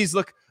any of these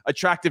look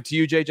attractive to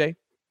you, JJ?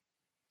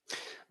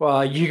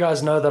 Well, you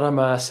guys know that I'm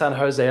a San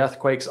Jose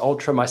Earthquakes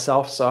ultra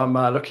myself, so I'm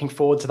looking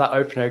forward to that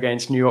opener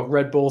against New York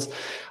Red Bulls.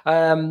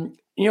 I'm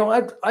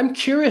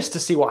curious to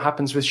see what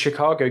happens with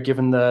Chicago,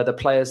 given the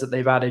players that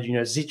they've added.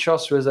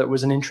 Zichos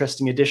was an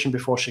interesting addition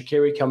before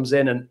Shaqiri comes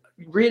in, and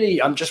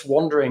really, I'm just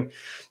wondering.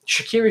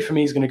 Shaqiri for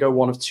me is going to go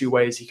one of two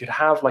ways. He could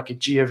have like a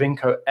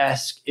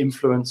Giovinco-esque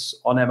influence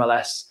on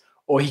MLS,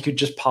 or he could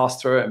just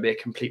pass through it and be a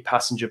complete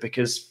passenger,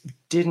 because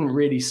didn't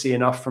really see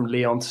enough from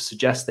Leon to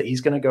suggest that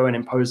he's going to go and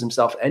impose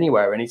himself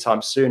anywhere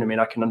anytime soon. I mean,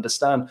 I can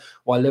understand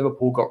why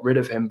Liverpool got rid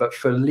of him, but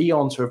for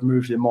Leon to have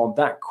moved him on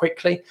that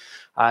quickly,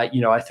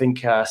 I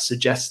think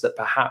suggests that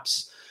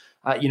perhaps,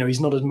 he's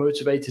not as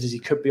motivated as he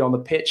could be on the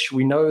pitch.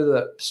 We know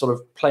that sort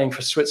of playing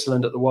for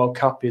Switzerland at the World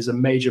Cup is a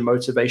major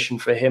motivation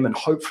for him, and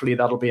hopefully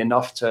that'll be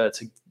enough to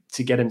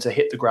to get him to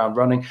hit the ground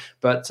running.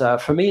 But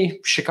for me,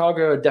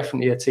 Chicago are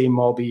definitely a team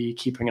I'll be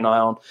keeping an eye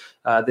on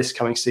this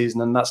coming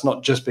season, and that's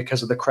not just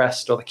because of the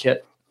crest or the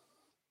kit.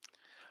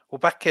 Well,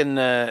 back in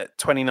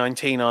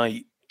 2019,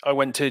 I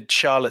went to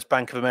Charlotte's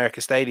Bank of America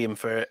Stadium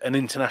for an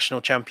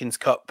International Champions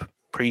Cup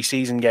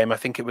pre-season game. I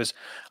think it was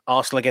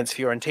Arsenal against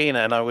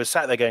Fiorentina, and I was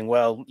sat there going,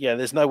 well, yeah,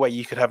 there's no way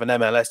you could have an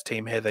MLS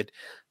team here.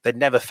 They'd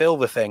never fill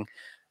the thing.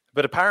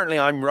 But apparently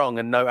I'm wrong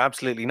and know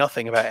absolutely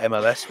nothing about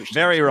MLS, which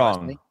very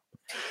wrong. Me.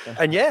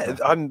 And yeah,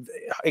 I'm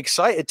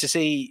excited to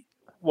see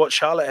what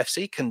Charlotte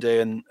FC can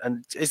do.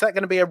 And is that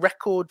going to be a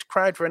record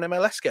crowd for an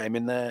MLS game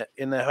in their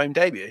home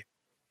debut?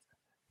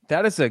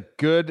 That is a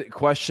good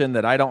question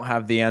that I don't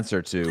have the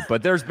answer to,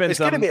 but there's been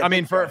some. I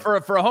mean, for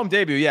a home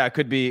debut, yeah, it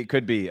could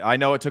be. I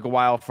know it took a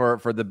while for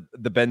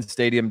the Ben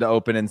Stadium to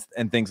open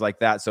and things like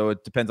that, so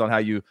it depends on how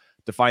you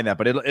define that.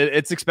 But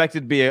it's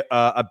expected to be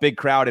a big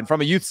crowd, and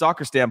from a youth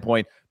soccer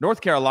standpoint, North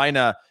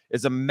Carolina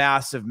is a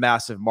massive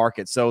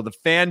market, so the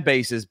fan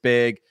base is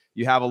big.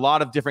 You have a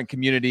lot of different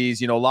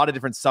communities, a lot of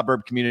different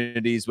suburb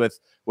communities with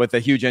a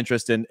huge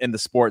interest in the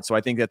sport. So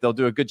I think that they'll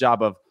do a good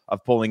job of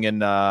pulling in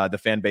the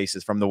fan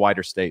bases from the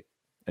wider state.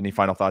 Any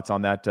final thoughts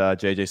on that,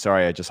 JJ?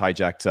 Sorry, I just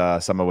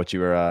hijacked some of what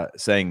you were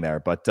saying there.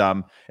 But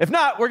if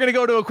not, we're going to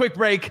go to a quick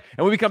break.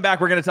 And when we come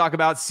back, we're going to talk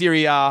about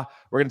Serie A.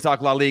 We're going to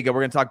talk La Liga.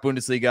 We're going to talk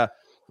Bundesliga,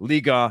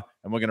 Liga,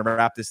 and we're going to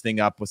wrap this thing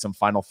up with some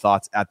final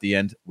thoughts at the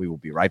end. We will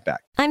be right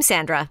back. I'm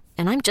Sandra,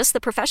 and I'm just the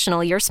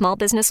professional your small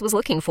business was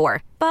looking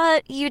for.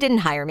 But you didn't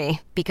hire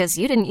me because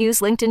you didn't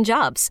use LinkedIn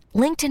Jobs.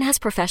 LinkedIn has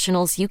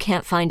professionals you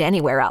can't find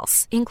anywhere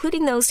else,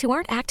 including those who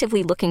aren't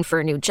actively looking for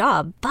a new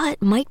job,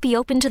 but might be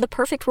open to the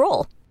perfect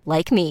role,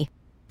 like me.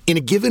 In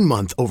a given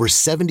month, over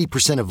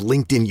 70% of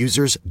LinkedIn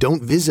users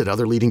don't visit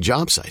other leading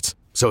job sites.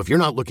 So if you're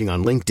not looking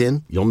on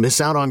LinkedIn, you'll miss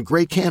out on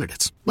great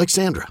candidates like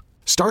Sandra.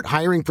 Start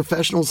hiring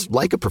professionals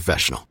like a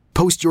professional.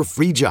 Post your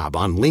free job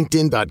on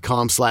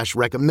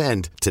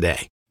linkedin.com/recommend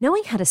today.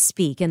 Knowing how to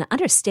speak and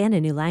understand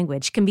a new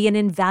language can be an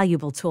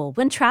invaluable tool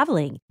when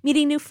traveling,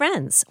 meeting new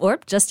friends, or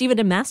just even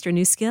to master a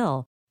new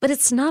skill. But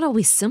it's not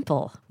always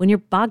simple when you're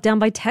bogged down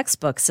by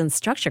textbooks and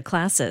structured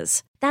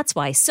classes. That's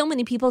why so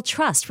many people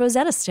trust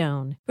Rosetta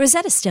Stone.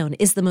 Rosetta Stone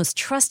is the most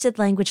trusted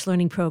language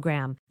learning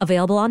program,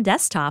 available on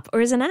desktop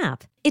or as an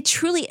app. It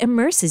truly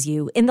immerses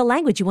you in the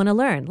language you want to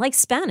learn, like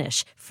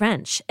Spanish,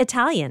 French,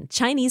 Italian,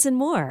 Chinese, and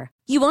more.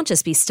 You won't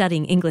just be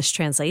studying English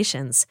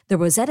translations. The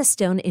Rosetta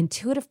Stone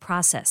intuitive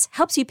process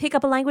helps you pick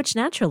up a language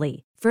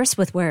naturally, first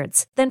with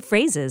words, then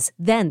phrases,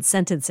 then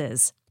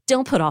sentences.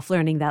 Don't put off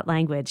learning that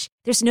language.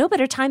 There's no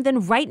better time than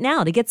right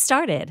now to get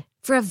started.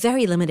 For a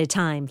very limited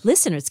time,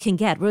 listeners can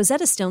get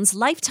Rosetta Stone's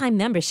lifetime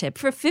membership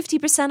for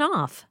 50%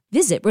 off.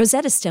 Visit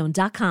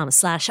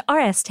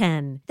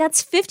rosettastone.com/rs10.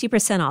 That's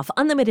 50% off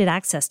unlimited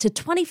access to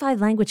 25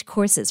 language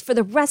courses for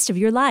the rest of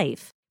your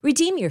life.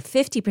 Redeem your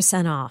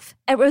 50% off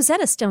at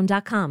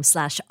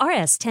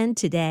rosettastone.com/rs10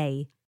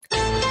 today.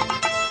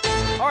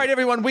 All right,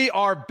 everyone, we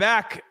are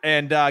back.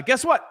 And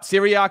guess what?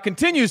 Serie A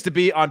continues to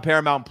be on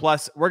Paramount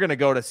Plus. We're going to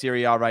go to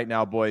Serie A right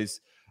now, boys.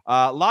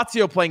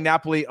 Lazio playing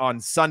Napoli on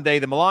Sunday.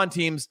 The Milan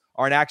teams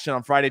are in action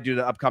on Friday due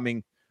to the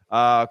upcoming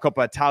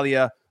Coppa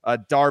Italia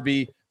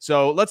derby.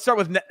 So let's start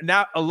with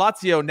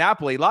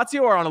Lazio-Napoli.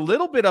 Lazio are on a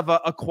little bit of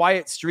a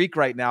quiet streak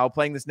right now,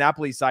 playing this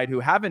Napoli side who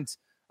haven't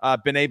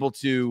been able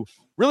to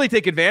really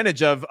take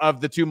advantage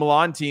of the two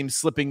Milan teams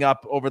slipping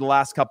up over the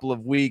last couple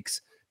of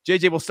weeks.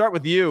 JJ, we'll start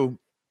with you.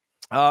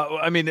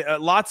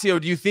 Lazio,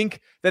 do you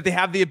think that they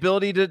have the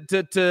ability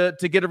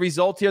to get a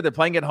result here? They're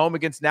playing at home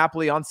against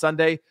Napoli on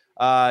Sunday.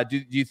 Do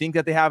you think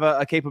that they have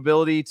a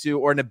capability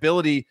or an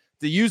ability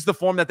to use the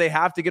form that they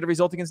have to get a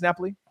result against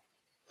Napoli?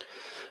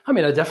 I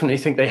mean, I definitely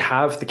think they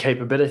have the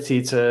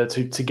capability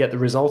to get the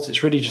results.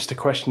 It's really just a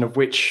question of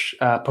which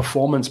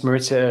performance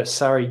Maurizio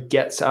Sarri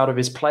gets out of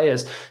his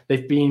players.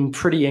 They've been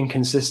pretty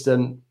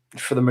inconsistent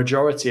for the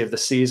majority of the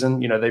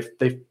season.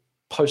 They've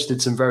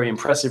posted some very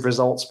impressive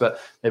results, but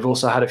they've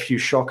also had a few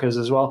shockers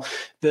as well.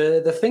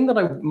 The thing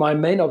that my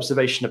main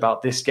observation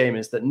about this game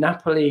is that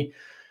Napoli,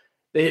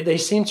 they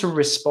seem to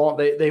respond.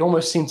 They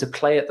almost seem to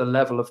play at the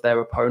level of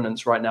their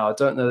opponents right now. I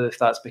don't know if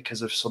that's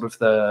because of sort of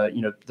the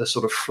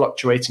sort of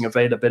fluctuating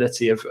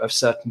availability of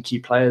certain key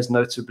players,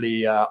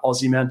 notably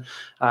Osimhen.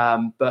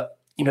 But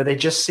they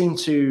just seem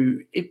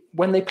to,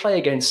 when they play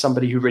against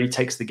somebody who really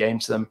takes the game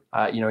to them,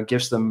 and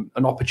gives them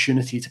an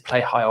opportunity to play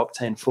high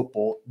octane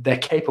football, they're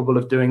capable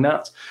of doing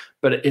that.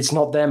 But it's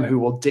not them who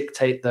will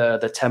dictate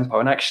the tempo.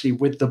 And actually,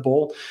 with the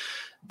ball,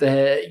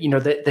 they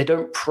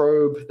don't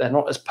probe. They're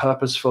not as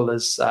purposeful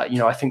as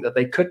I think that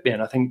they could be,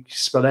 and I think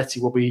Spalletti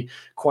will be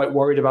quite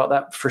worried about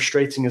that.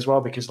 Frustrating as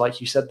well, because,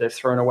 like you said, they've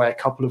thrown away a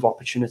couple of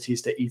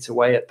opportunities to eat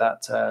away at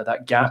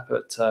that gap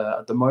at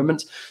the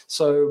moment.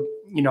 So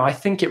I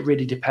think it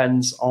really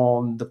depends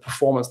on the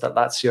performance that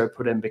Lazio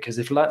put in, because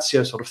if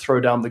Lazio sort of throw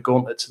down the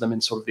gauntlet to them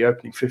in sort of the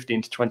opening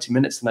 15 to 20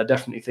 minutes, then I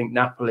definitely think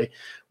Napoli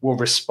will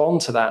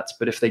respond to that.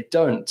 But if they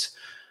don't,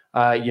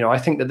 I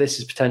think that this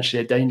is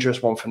potentially a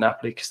dangerous one for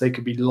Napoli, because they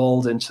could be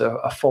lulled into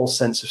a false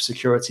sense of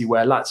security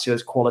where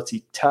Lazio's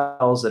quality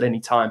tells at any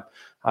time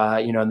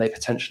and they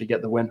potentially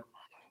get the win.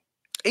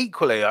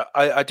 Equally,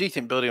 I do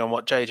think, building on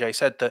what JJ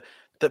said, that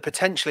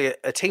potentially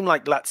a team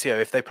like Lazio,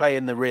 if they play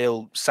in the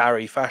real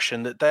Sarri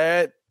fashion, that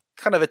they're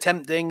kind of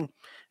attempting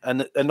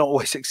and they're not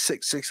always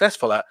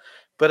successful at,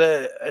 but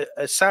a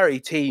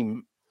Sarri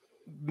team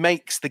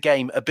makes the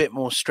game a bit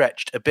more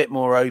stretched, a bit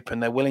more open.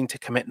 They're willing to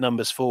commit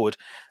numbers forward.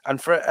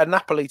 And for a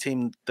Napoli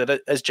team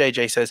that, as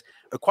JJ says,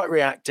 are quite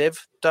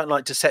reactive, don't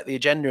like to set the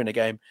agenda in a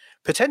game,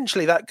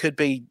 potentially that could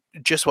be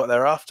just what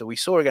they're after. We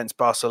saw against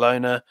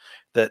Barcelona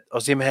that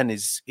Osimhen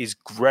is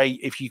great.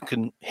 If you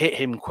can hit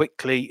him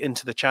quickly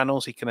into the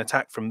channels, he can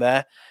attack from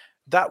there.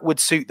 That would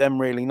suit them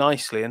really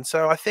nicely. And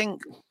so I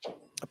think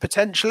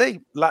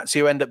potentially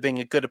Lazio end up being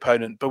a good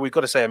opponent. But we've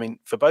got to say, I mean,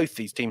 for both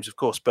these teams, of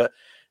course, but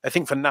I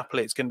think for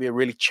Napoli, it's going to be a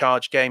really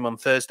charged game on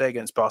Thursday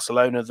against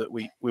Barcelona that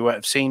we won't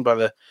have seen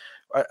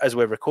as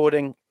we're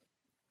recording.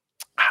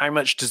 How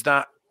much does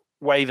that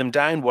weigh them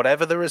down,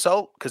 whatever the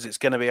result? Because it's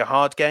going to be a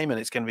hard game and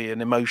it's going to be an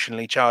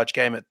emotionally charged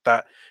game at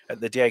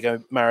the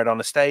Diego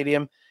Maradona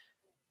Stadium.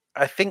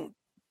 I think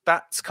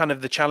that's kind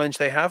of the challenge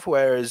they have.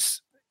 Whereas,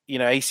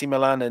 AC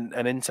Milan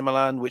and Inter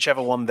Milan,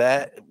 whichever one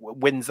there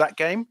wins that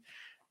game,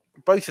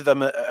 both of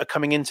them are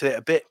coming into it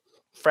a bit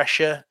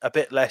fresher, a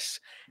bit less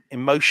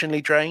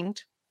emotionally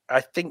drained. I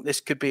think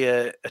this could be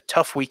a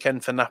tough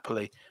weekend for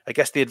Napoli. I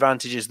guess the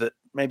advantage is that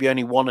maybe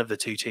only one of the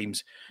two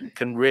teams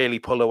can really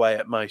pull away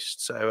at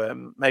most.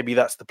 So maybe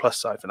that's the plus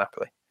side for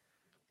Napoli.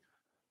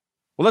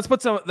 Well, let's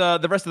put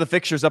the rest of the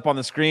fixtures up on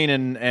the screen,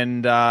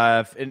 and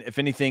if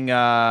anything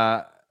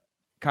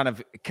kind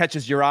of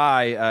catches your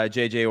eye,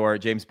 JJ or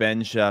James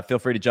Benge, feel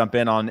free to jump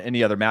in on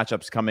any other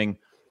matchups coming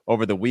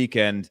over the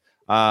weekend.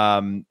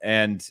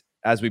 And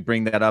as we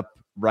bring that up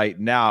right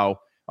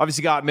now,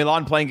 obviously got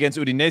Milan playing against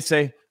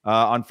Udinese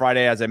on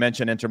Friday. As I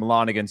mentioned, Inter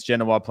Milan against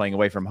Genoa playing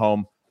away from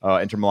home.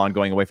 Inter Milan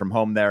going away from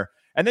home there.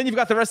 And then you've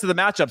got the rest of the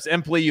matchups,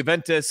 Empoli,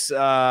 Juventus,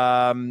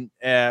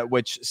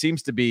 which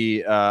seems to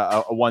be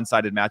a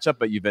one-sided matchup,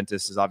 but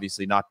Juventus has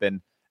obviously not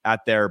been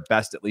at their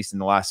best, at least in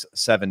the last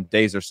 7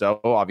 days or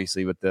so.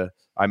 Obviously,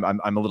 I'm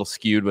a little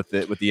skewed with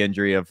the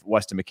injury of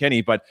Weston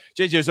McKennie. But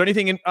JJ, is there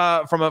anything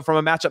from a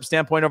matchup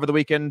standpoint over the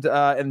weekend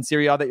in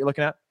Serie A that you're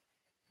looking at?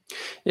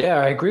 Yeah,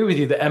 I agree with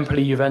you that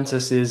Empoli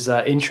Juventus is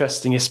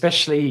interesting,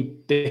 especially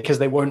because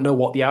they won't know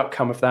what the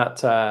outcome of that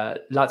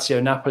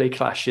Lazio-Napoli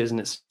clash is, and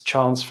it's a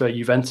chance for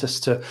Juventus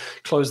to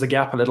close the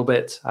gap a little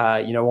bit,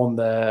 on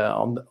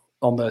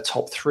the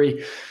top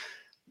three.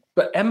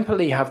 But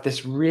Empoli have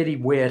this really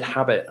weird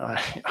habit.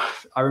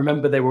 I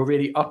remember they were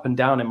really up and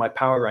down in my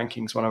power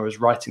rankings when I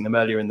was writing them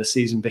earlier in the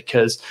season,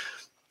 because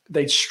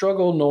they'd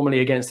struggle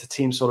normally against a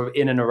team sort of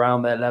in and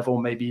around their level,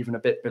 maybe even a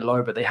bit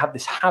below, but they have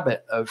this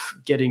habit of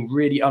getting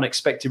really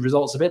unexpected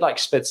results, a bit like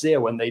Spezia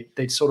when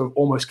they'd sort of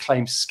almost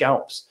claim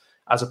scalps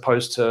as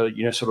opposed to,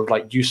 sort of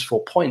like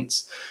useful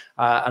points.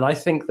 And I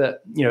think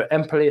that,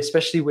 Empoli,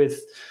 especially with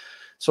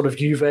sort of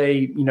Juve,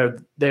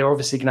 they're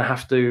obviously going to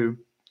have to,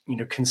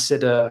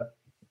 consider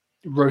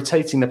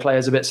rotating the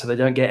players a bit so they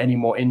don't get any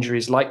more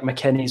injuries like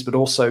McKennie's, but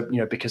also,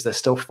 because they're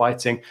still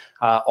fighting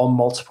on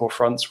multiple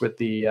fronts with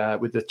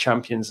the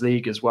Champions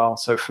League as well.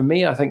 So for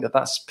me, I think that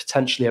that's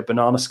potentially a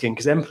banana skin,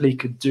 because Empoli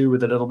could do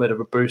with a little bit of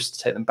a boost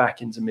to take them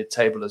back into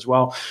mid-table as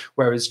well.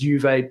 Whereas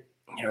Juve,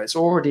 it's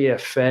already a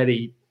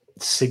fairly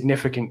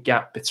significant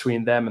gap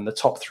between them and the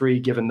top three,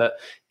 given that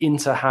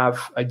Inter have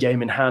a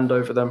game in hand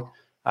over them.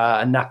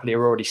 And Napoli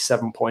are already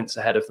 7 points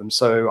ahead of them.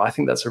 So I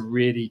think that's a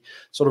really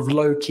sort of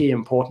low-key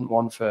important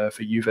one for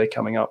Juve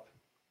coming up.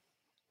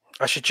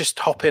 I should just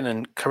hop in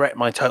and correct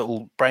my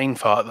total brain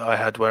fart that I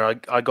had, where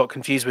I got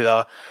confused with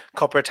our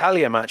Coppa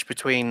Italia match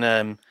between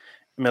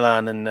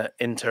Milan and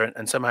Inter,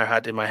 and somehow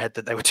had in my head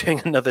that they were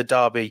doing another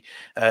derby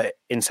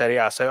in Serie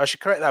A. So I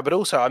should correct that. But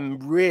also, I'm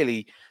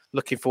really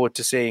looking forward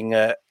to seeing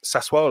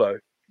Sassuolo,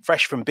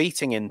 fresh from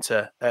beating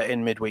Inter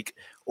in midweek.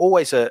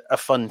 Always a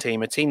fun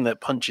team, a team that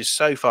punches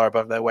so far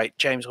above their weight.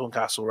 James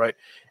Horncastle wrote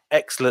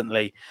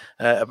excellently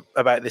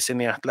about this in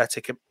The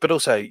Athletic. But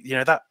also,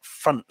 that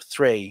front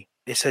three,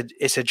 it's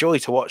a joy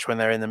to watch when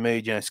they're in the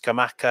mood.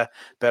 Scamacca,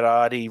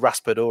 Berardi,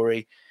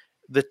 Raspadori.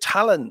 The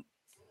talent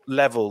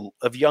level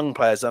of young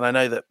players, and I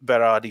know that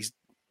Berardi's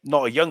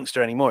not a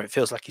youngster anymore. It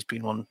feels like he's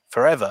been one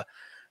forever.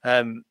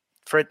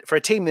 For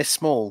a team this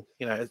small,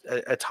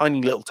 a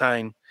tiny little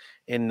town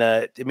in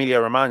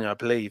Emilia-Romagna, I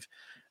believe,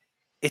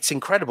 it's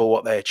incredible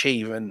what they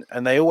achieve, and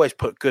they always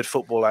put good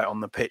football out on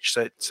the pitch.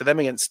 So them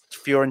against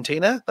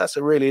Fiorentina, that's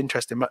a really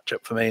interesting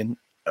matchup for me, and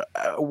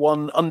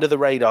one under the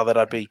radar that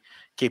I'd be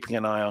keeping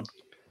an eye on.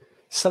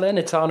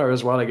 Salernitana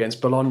as well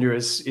against Bologna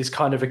is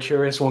kind of a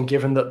curious one,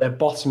 given that they're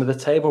bottom of the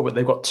table, but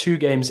they've got 2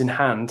 games in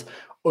hand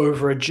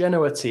over a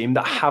Genoa team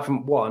that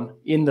haven't won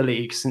in the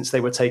league since they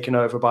were taken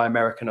over by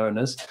American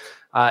owners.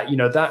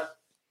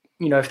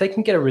 If they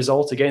can get a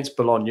result against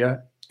Bologna,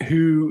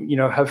 who,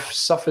 have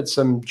suffered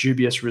some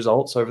dubious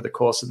results over the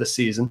course of the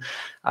season.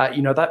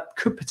 That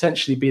could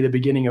potentially be the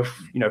beginning of,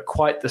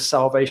 quite the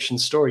salvation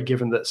story,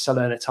 given that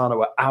Salernitana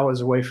were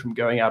hours away from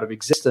going out of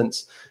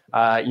existence,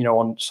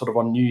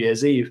 on New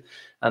Year's Eve.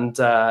 And,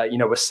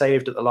 were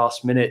saved at the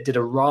last minute, did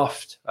a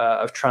raft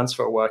of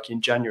transfer work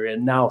in January,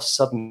 and now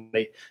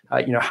suddenly,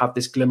 have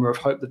this glimmer of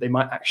hope that they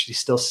might actually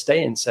still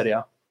stay in Serie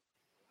A.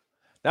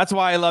 That's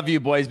why I love you,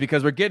 boys,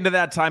 because we're getting to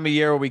that time of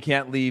year where we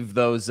can't leave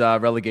those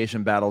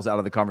relegation battles out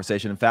of the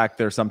conversation. In fact,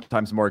 they're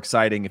sometimes more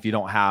exciting if you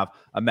don't have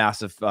a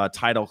massive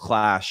title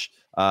clash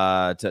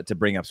to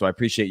bring up. So I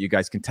appreciate you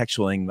guys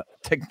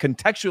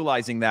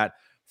contextualizing that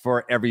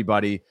for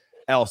everybody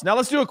else. Now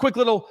let's do a quick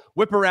little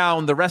whip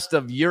around the rest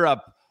of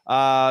Europe.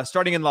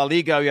 Starting in La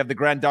Liga, we have the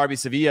Gran Derbi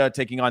Sevilla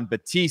taking on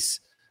Betis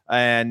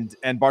and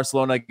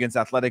Barcelona against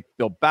Athletic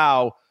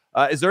Bilbao.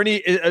 Is there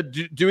any?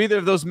 Do either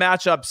of those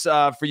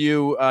matchups for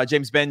you,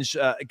 James Benj,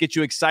 get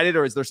you excited,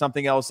 or is there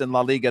something else in La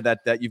Liga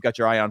that you've got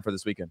your eye on for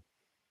this weekend?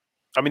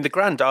 I mean, the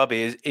Gran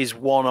Derby is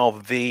one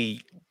of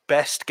the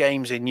best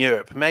games in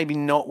Europe. Maybe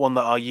not one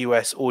that our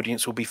US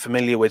audience will be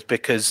familiar with,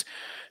 because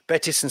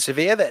Betis and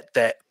Sevilla,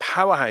 they're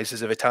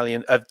powerhouses of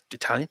Italian. Oh,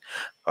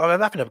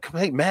 I'm having a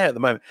complete mare at the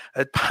moment.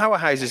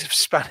 Powerhouses of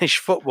Spanish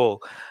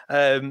football.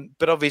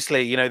 But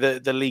obviously,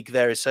 the league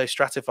there is so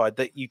stratified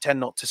that you tend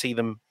not to see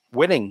them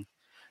winning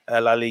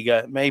La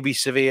Liga. Maybe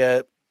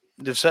Sevilla,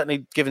 they've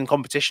certainly given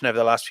competition over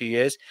the last few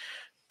years,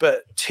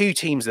 but two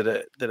teams that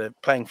are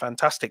playing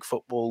fantastic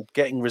football,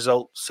 getting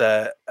results,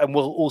 and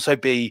will also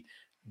be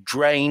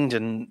drained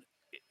and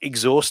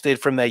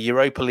exhausted from their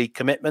Europa League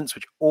commitments,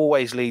 which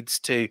always leads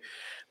to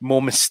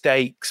more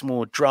mistakes,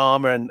 more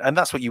drama, and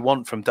that's what you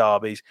want from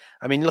derbies.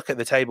 I mean, look at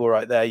the table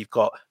right there. You've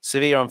got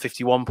Sevilla on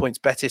 51 points.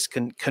 Betis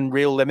can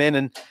reel them in,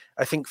 and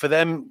I think for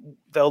them,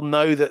 they'll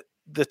know that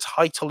the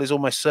title is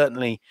almost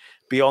certainly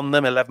beyond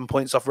them, 11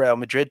 points off Real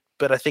Madrid.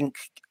 But I think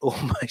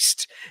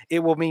almost it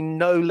will mean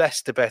no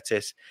less to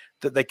Betis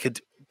that they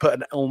could put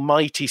an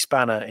almighty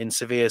spanner in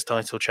Sevilla's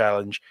title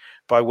challenge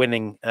by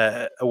winning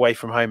away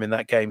from home in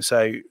that game.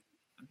 So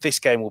this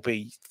game will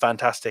be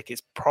fantastic.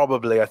 It's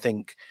probably, I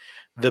think,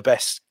 the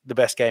best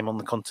game on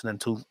the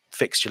continental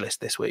fixture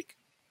list this week.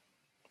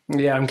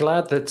 Yeah, I'm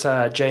glad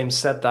that James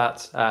said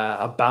that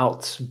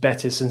about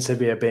Betis and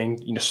Sevilla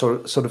being,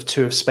 sort of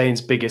two of Spain's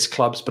biggest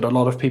clubs, but a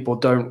lot of people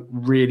don't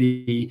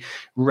really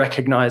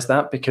recognize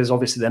that because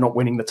obviously they're not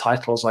winning the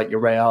titles like your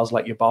Reals,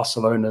 like your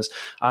Barcelonas.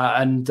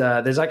 And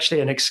there's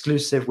actually an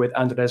exclusive with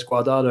Andres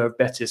Guardado of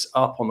Betis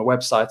up on the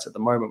website at the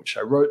moment, which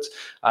I wrote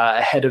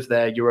ahead of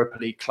their Europa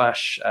League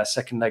clash,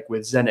 second leg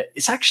with Zenit.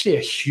 It's actually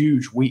a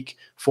huge week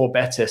for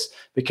Betis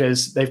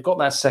because they've got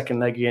that second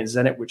leg against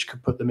Zenit, which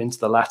could put them into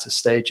the latter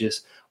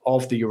stages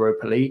of the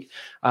Europa League.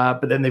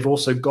 But then they've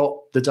also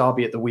got the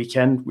derby at the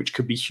weekend, which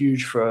could be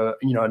huge for,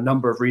 a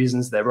number of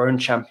reasons. Their own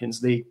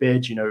Champions League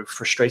bid,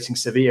 frustrating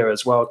Sevilla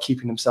as well,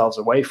 keeping themselves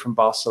away from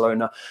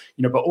Barcelona,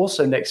 but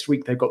also next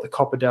week, they've got the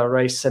Copa del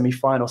Rey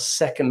semi-final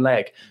second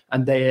leg.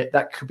 And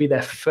that could be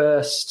their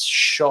first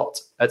shot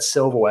at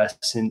silverware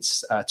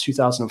since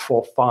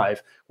 2004-05,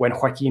 when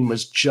Joaquin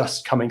was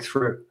just coming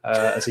through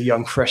as a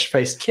young,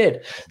 fresh-faced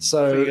kid.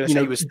 So,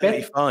 he was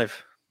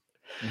 35.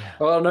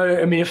 Well,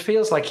 no, I mean, it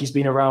feels like he's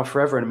been around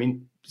forever. And I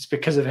mean, it's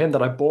because of him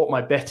that I bought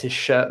my Betis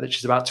shirt, which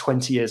is about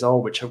 20 years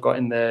old, which I've got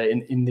in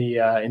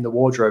the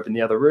wardrobe in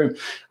the other room.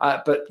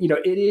 But,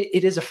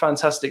 it is a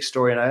fantastic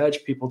story. And I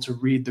urge people to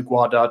read the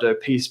Guardado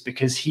piece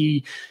because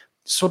he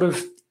sort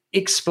of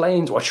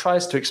explains or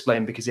tries to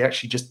explain, because he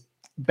actually just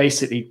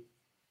basically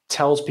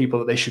tells people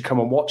that they should come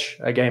and watch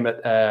a game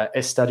at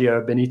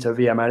Estadio Benito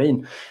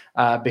Villamarin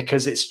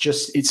because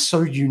it's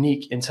so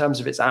unique in terms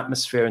of its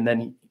atmosphere. And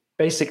then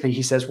basically,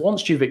 he says,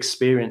 once you've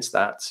experienced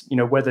that,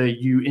 whether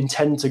you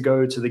intend to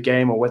go to the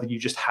game or whether you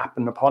just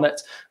happen upon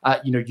it,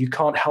 you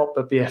can't help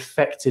but be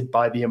affected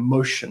by the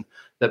emotion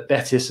that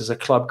Betis as a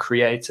club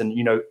creates. And,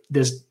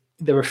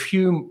 there are a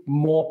few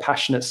more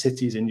passionate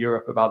cities in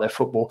Europe about their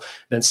football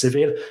than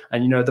Seville.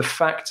 And, the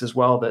fact as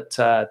well that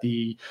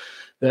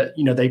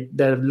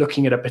they're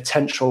looking at a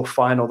potential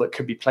final that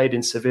could be played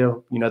in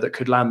Seville, that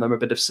could land them a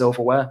bit of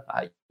silverware.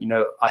 I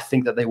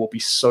think that they will be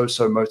so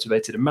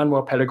motivated. And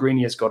Manuel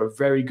Pellegrini has got a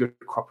very good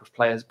crop of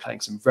players playing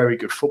some very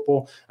good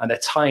football, and they're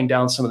tying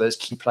down some of those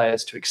key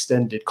players to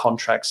extended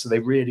contracts. So they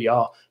really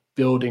are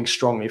building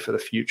strongly for the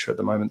future at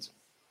the moment.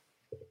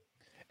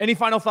 Any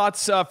final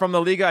thoughts from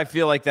the Liga? I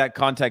feel like that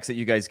context that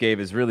you guys gave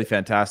is really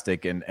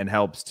fantastic and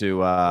helps to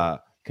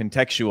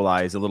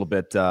contextualize a little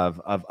bit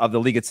of the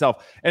league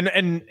itself.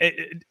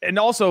 And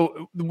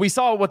also we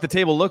saw what the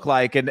table looked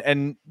like.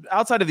 And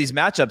outside of these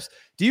matchups,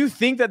 do you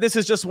think that this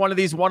is just one of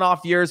these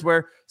one-off years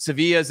where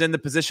Sevilla is in the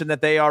position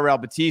that they are, Real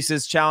Betis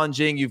is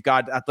challenging, you've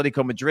got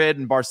Atletico Madrid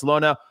and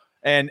Barcelona,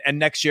 and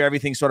next year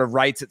everything sort of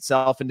writes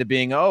itself into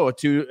being,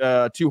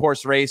 a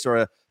two-horse race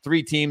or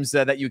three teams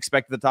that you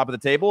expect at the top of the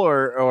table?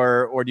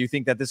 Or do you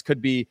think that this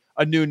could be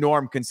a new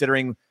norm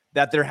considering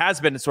that there has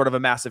been sort of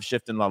a massive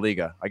shift in La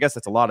Liga? I guess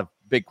that's a lot of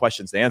big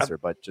questions to answer,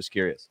 but just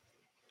curious.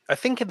 I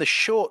think in the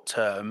short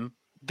term,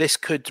 this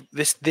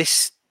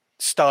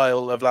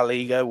style of La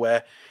Liga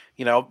where,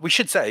 we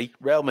should say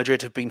Real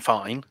Madrid have been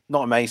fine,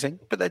 not amazing,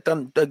 but they've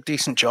done a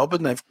decent job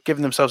and they've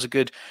given themselves a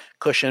good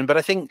cushion. But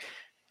I think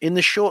in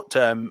the short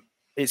term,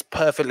 it's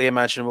perfectly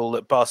imaginable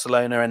that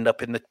Barcelona end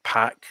up in the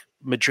pack,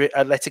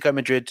 Atletico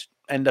Madrid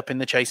end up in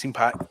the chasing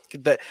pack.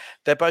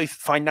 They're both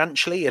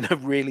financially in a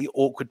really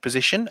awkward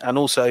position, and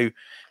also,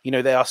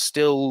 they are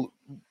still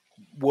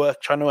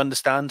trying to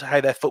understand how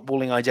their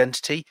footballing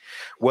identity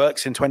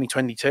works in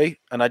 2022,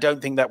 and I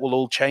don't think that will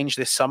all change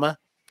this summer.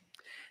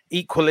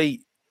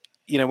 Equally,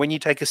 when you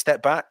take a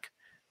step back,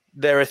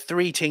 there are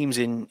 3 teams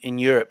in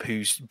Europe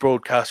whose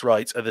broadcast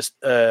rights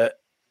are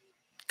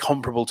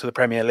comparable to the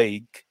Premier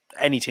League,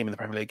 any team in the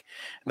Premier League,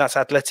 and that's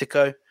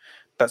Atletico,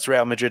 that's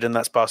Real Madrid, and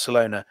that's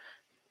Barcelona.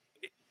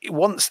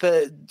 Once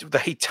they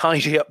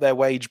tidy up their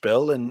wage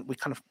bill, and we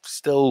kind of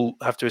still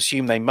have to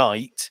assume they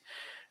might,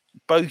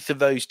 both of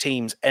those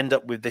teams end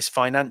up with this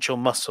financial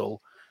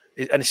muscle,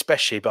 and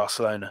especially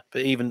Barcelona,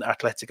 but even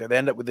Atletico, they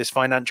end up with this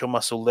financial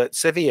muscle that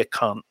Sevilla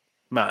can't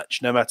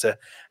match, no matter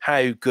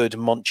how good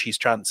Monchi's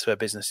transfer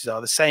businesses are.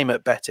 The same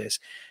at Betis.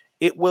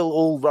 It will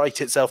all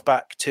write itself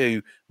back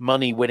to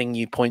money winning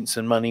you points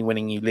and money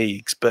winning you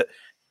leagues. But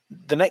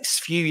the next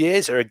few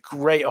years are a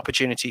great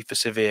opportunity for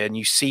Sevilla, and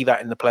you see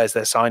that in the players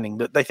they're signing,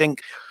 that they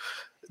think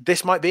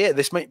this might be it.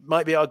 This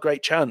might be our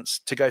great chance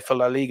to go for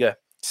La Liga.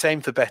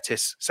 Same for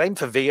Betis. Same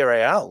for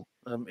Villarreal.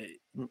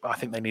 I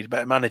think they need a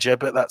better manager,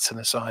 but that's an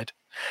aside.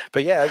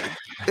 But yeah,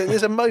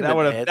 there's a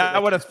moment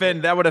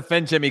that would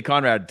offend Jimmy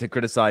Conrad to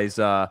criticize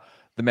the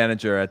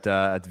manager at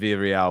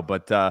Villarreal.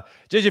 But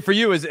JJ, for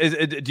you,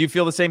 do you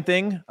feel the same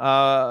thing,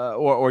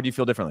 or do you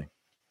feel differently?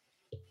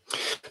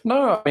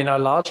 No, I mean, I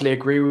largely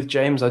agree with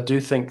James. I do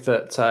think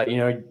that,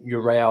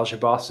 your Real, your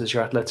Barças,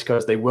 your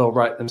Atleticos, they will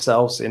right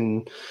themselves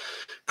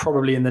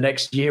probably in the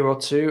next year or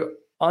two.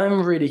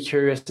 I'm really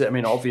curious,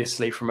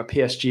 obviously from a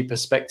PSG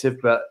perspective,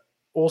 but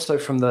also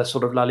from the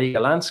sort of La Liga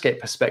landscape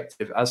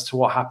perspective as to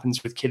what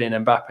happens with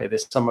Kylian Mbappe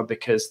this summer,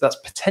 because that's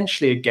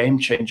potentially a game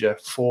changer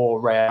for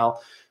Real,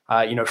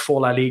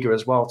 for La Liga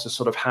as well, to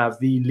sort of have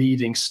the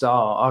leading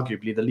star,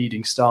 arguably the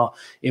leading star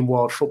in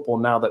world football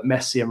now that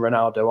Messi and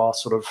Ronaldo are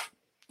sort of,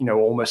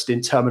 almost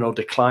in terminal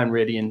decline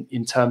really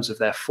in terms of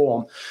their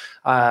form.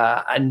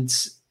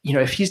 If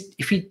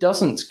he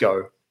doesn't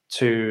go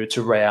to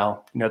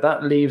Real,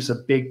 that leaves a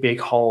big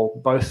hole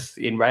both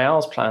in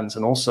Real's plans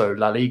and also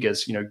La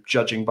Liga's,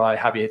 judging by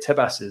Javier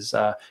Tebas's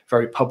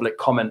very public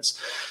comments.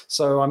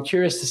 So I'm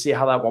curious to see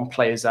how that one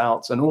plays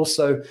out. And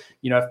also,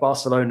 if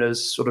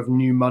Barcelona's sort of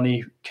new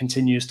money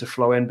continues to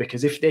flow in,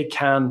 because if they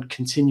can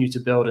continue to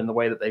build in the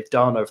way that they've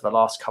done over the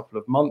last couple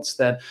of months,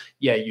 then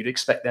yeah, you'd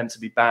expect them to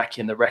be back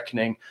in the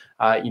reckoning,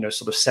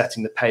 sort of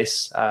setting the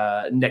pace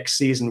next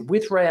season.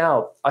 With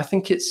Real, I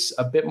think it's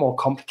a bit more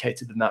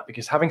complicated than that,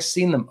 because having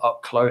seen them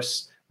up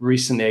close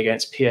recently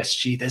against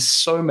PSG, there's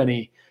so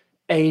many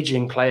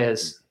aging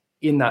players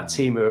in that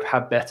team who have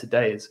had better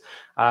days.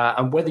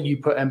 And whether you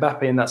put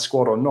Mbappe in that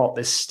squad or not,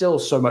 there's still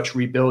so much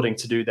rebuilding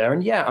to do there.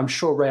 And yeah, I'm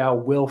sure Real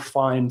will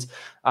find,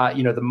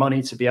 the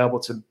money to be able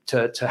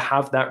to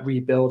have that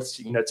rebuild,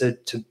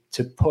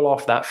 to pull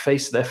off that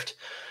facelift.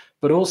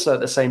 But also at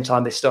the same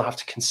time, they still have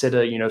to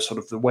consider, sort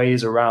of the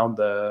ways around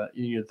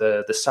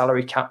the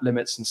salary cap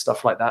limits and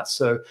stuff like that.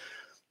 So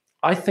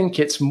I think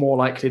it's more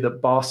likely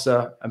that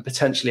Barca and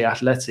potentially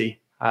Atleti,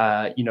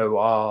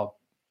 are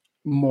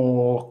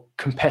more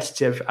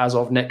competitive as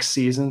of next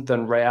season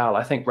than Real.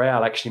 I think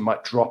Real actually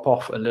might drop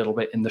off a little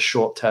bit in the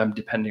short term,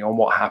 depending on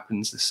what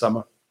happens this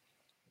summer.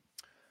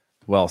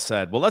 Well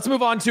said. Well, let's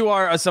move on to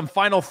our some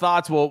final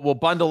thoughts. We'll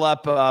bundle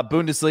up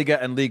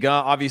Bundesliga and Liga.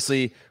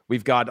 Obviously,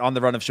 we've got on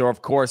the run of show,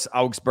 of course,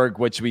 Augsburg,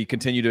 which we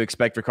continue to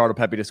expect Ricardo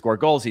Pepi to score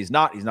goals. He's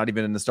not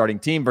even in the starting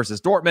team,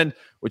 versus Dortmund,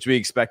 which we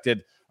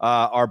expected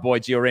our boy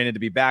Gio Reyna to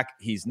be back.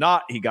 He's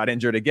not. He got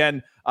injured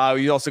again.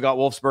 We also got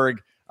Wolfsburg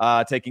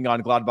taking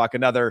on Gladbach,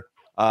 another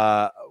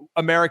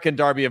American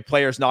derby of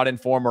players not in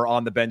form or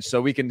on the bench.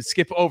 So we can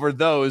skip over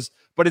those.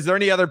 But is there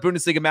any other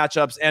Bundesliga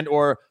matchups and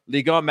or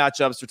Liga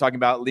matchups? We're talking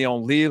about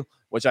Lyon-Lille,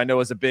 which I know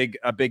is a big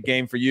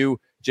game for you,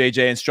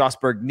 JJ, and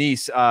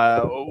Strasbourg-Nice.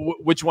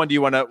 Which one do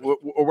you want to,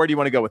 or where do you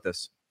want to go with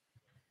this?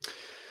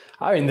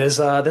 I mean, there's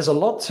a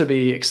lot to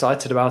be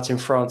excited about in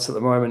France at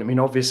the moment. I mean,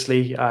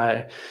 obviously,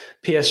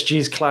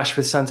 PSG's clash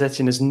with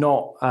Saint-Etienne is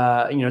not,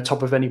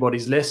 top of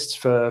anybody's list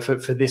for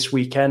this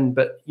weekend,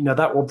 but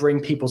that will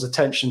bring people's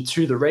attention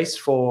to the race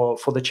for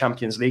the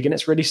Champions League, and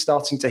it's really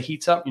starting to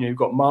heat up. You've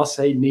got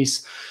Marseille,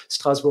 Nice,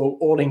 Strasbourg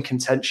all in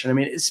contention. I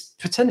mean, it's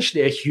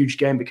potentially a huge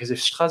game, because if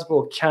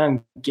Strasbourg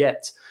can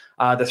get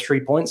the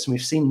 3 points, and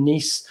we've seen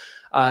Nice,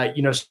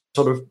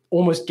 sort of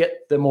almost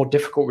get the more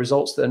difficult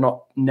results that are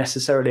not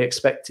necessarily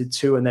expected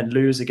to, and then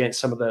lose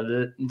against some of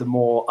the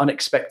more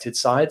unexpected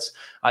sides,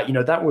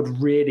 that would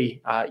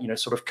really,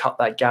 sort of cut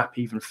that gap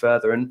even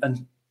further.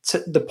 And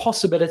the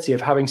possibility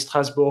of having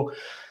Strasbourg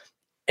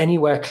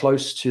anywhere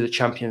close to the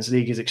Champions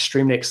League is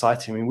extremely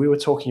exciting. I mean, we were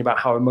talking about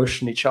how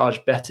emotionally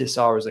charged Betis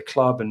are as a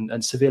club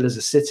and Seville as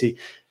a city.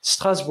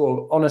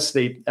 Strasbourg,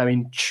 honestly, I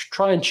mean,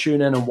 try and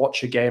tune in and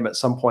watch a game at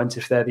some point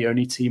if they're the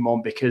only team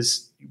on,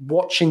 because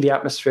watching the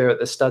atmosphere at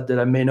the Stade de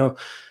la Méno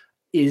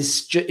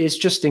is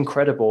just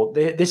incredible.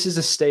 This is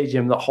a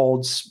stadium that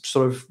holds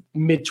sort of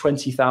mid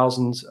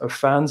 20,000 of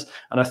fans,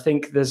 and I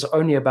think there's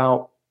only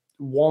about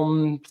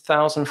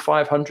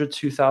 1,500,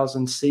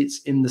 2,000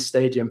 seats in the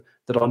stadium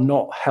that are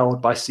not held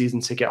by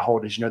season ticket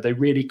holders. You know, they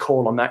really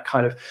call on that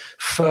kind of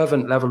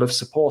fervent level of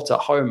support at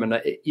home,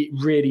 and it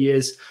really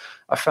is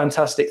a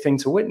fantastic thing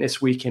to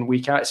witness week in,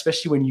 week out,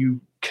 especially when you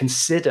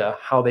consider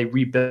how they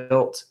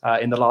rebuilt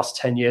in the last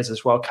 10 years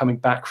as well, coming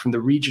back from the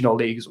regional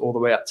leagues all the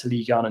way up to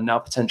Ligue 1 and now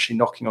potentially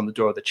knocking on the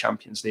door of the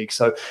Champions League.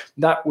 So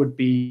that would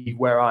be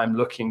where I'm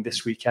looking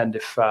this weekend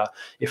if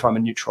I'm a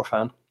neutral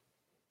fan.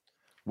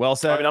 Well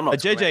said. I mean, I'm not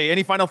JJ,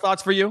 any final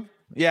thoughts for you?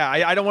 Yeah,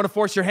 I don't want to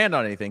force your hand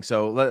on anything.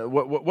 So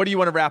what do you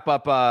want to wrap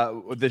up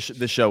this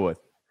show with?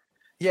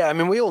 Yeah, I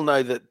mean, we all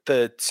know that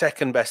the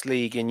second best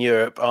league in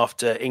Europe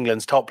after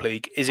England's top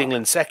league is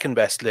England's second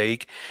best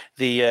league,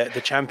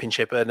 the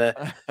Championship, and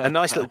a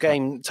nice little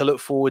game to look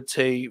forward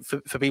to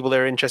for people that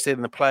are interested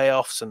in the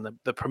playoffs and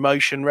the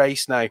promotion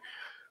race. Now,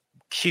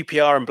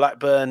 QPR and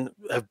Blackburn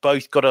have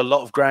both got a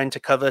lot of ground to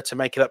cover to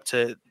make it up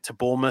to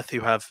Bournemouth, who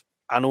have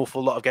an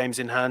awful lot of games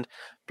in hand.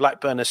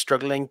 Blackburn are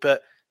struggling,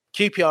 but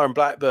QPR and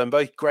Blackburn,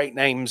 both great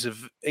names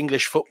of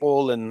English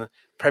football and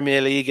Premier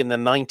League in the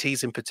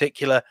 90s in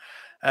particular.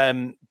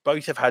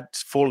 Both have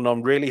fallen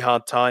on really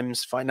hard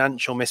times,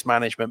 financial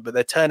mismanagement, but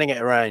they're turning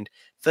it around.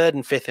 3rd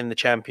and 5th in the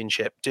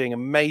Championship, doing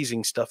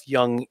amazing stuff,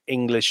 young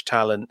English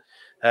talent.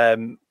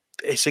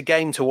 It's a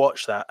game to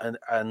watch that,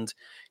 and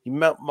you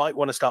might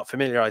want to start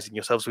familiarising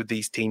yourselves with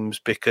these teams,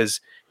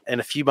 because in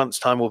a few months'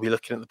 time we'll be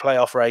looking at the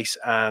playoff race,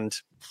 and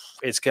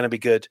it's going to be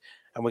good.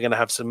 And we're going to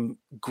have some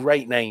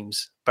great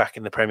names back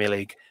in the Premier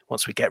League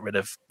once we get rid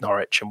of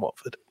Norwich and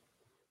Watford.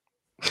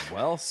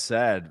 Well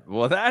said.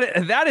 Well,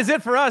 that is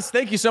it for us.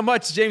 Thank you so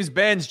much, James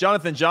Benge,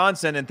 Jonathan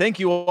Johnson, and thank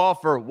you all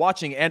for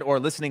watching and or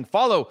listening.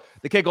 Follow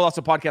the Que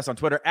Golazo podcast on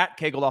Twitter at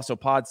Que Golazo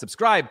Pod.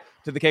 Subscribe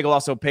to the Que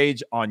Golazo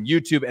page on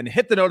YouTube and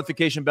hit the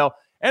notification bell.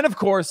 And of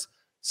course,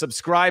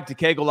 subscribe to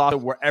Que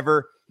Golazo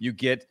wherever you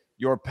get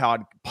your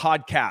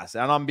podcast.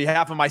 And on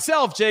behalf of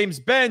myself, James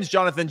Benge,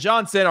 Jonathan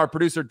Johnson, our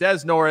producer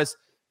Des Norris,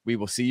 we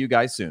will see you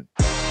guys soon.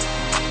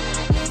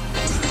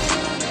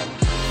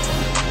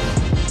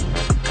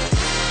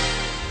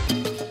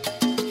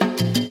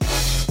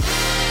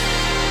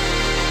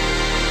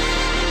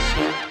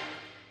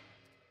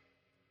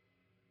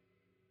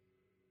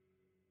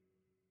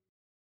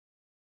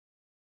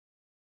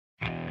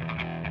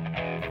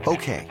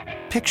 Okay,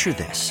 picture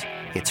this.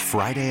 It's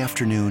Friday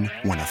afternoon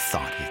when a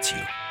thought hits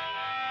you.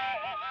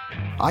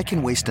 I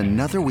can waste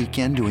another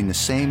weekend doing the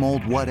same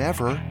old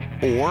whatever,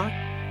 or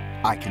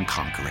I can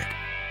conquer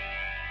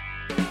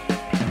it.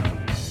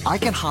 I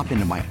can hop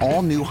into my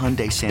all-new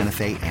Hyundai Santa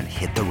Fe and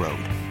hit the road.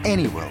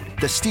 Any road.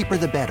 The steeper,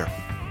 the better.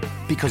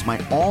 Because my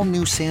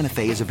all-new Santa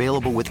Fe is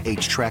available with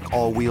H-Track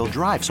all-wheel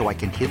drive, so I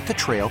can hit the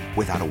trail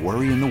without a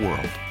worry in the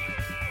world.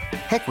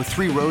 Heck, with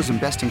 3 rows and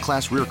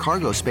best-in-class rear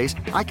cargo space,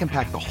 I can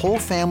pack the whole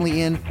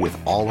family in with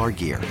all our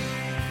gear.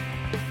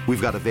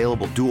 We've got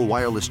available dual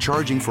wireless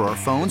charging for our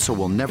phones, so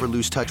we'll never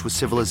lose touch with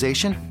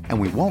civilization, and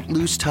we won't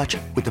lose touch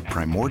with the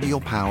primordial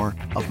power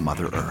of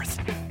Mother Earth.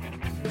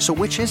 So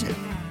which is it?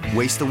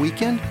 Waste the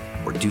weekend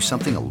or do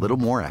something a little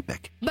more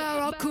epic?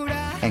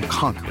 And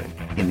conquer it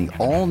in the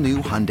all-new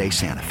Hyundai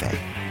Santa Fe.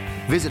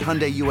 Visit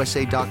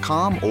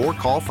HyundaiUSA.com or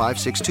call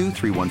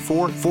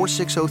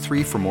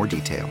 562-314-4603 for more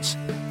details.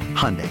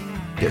 Hyundai,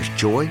 there's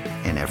joy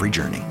in every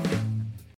journey.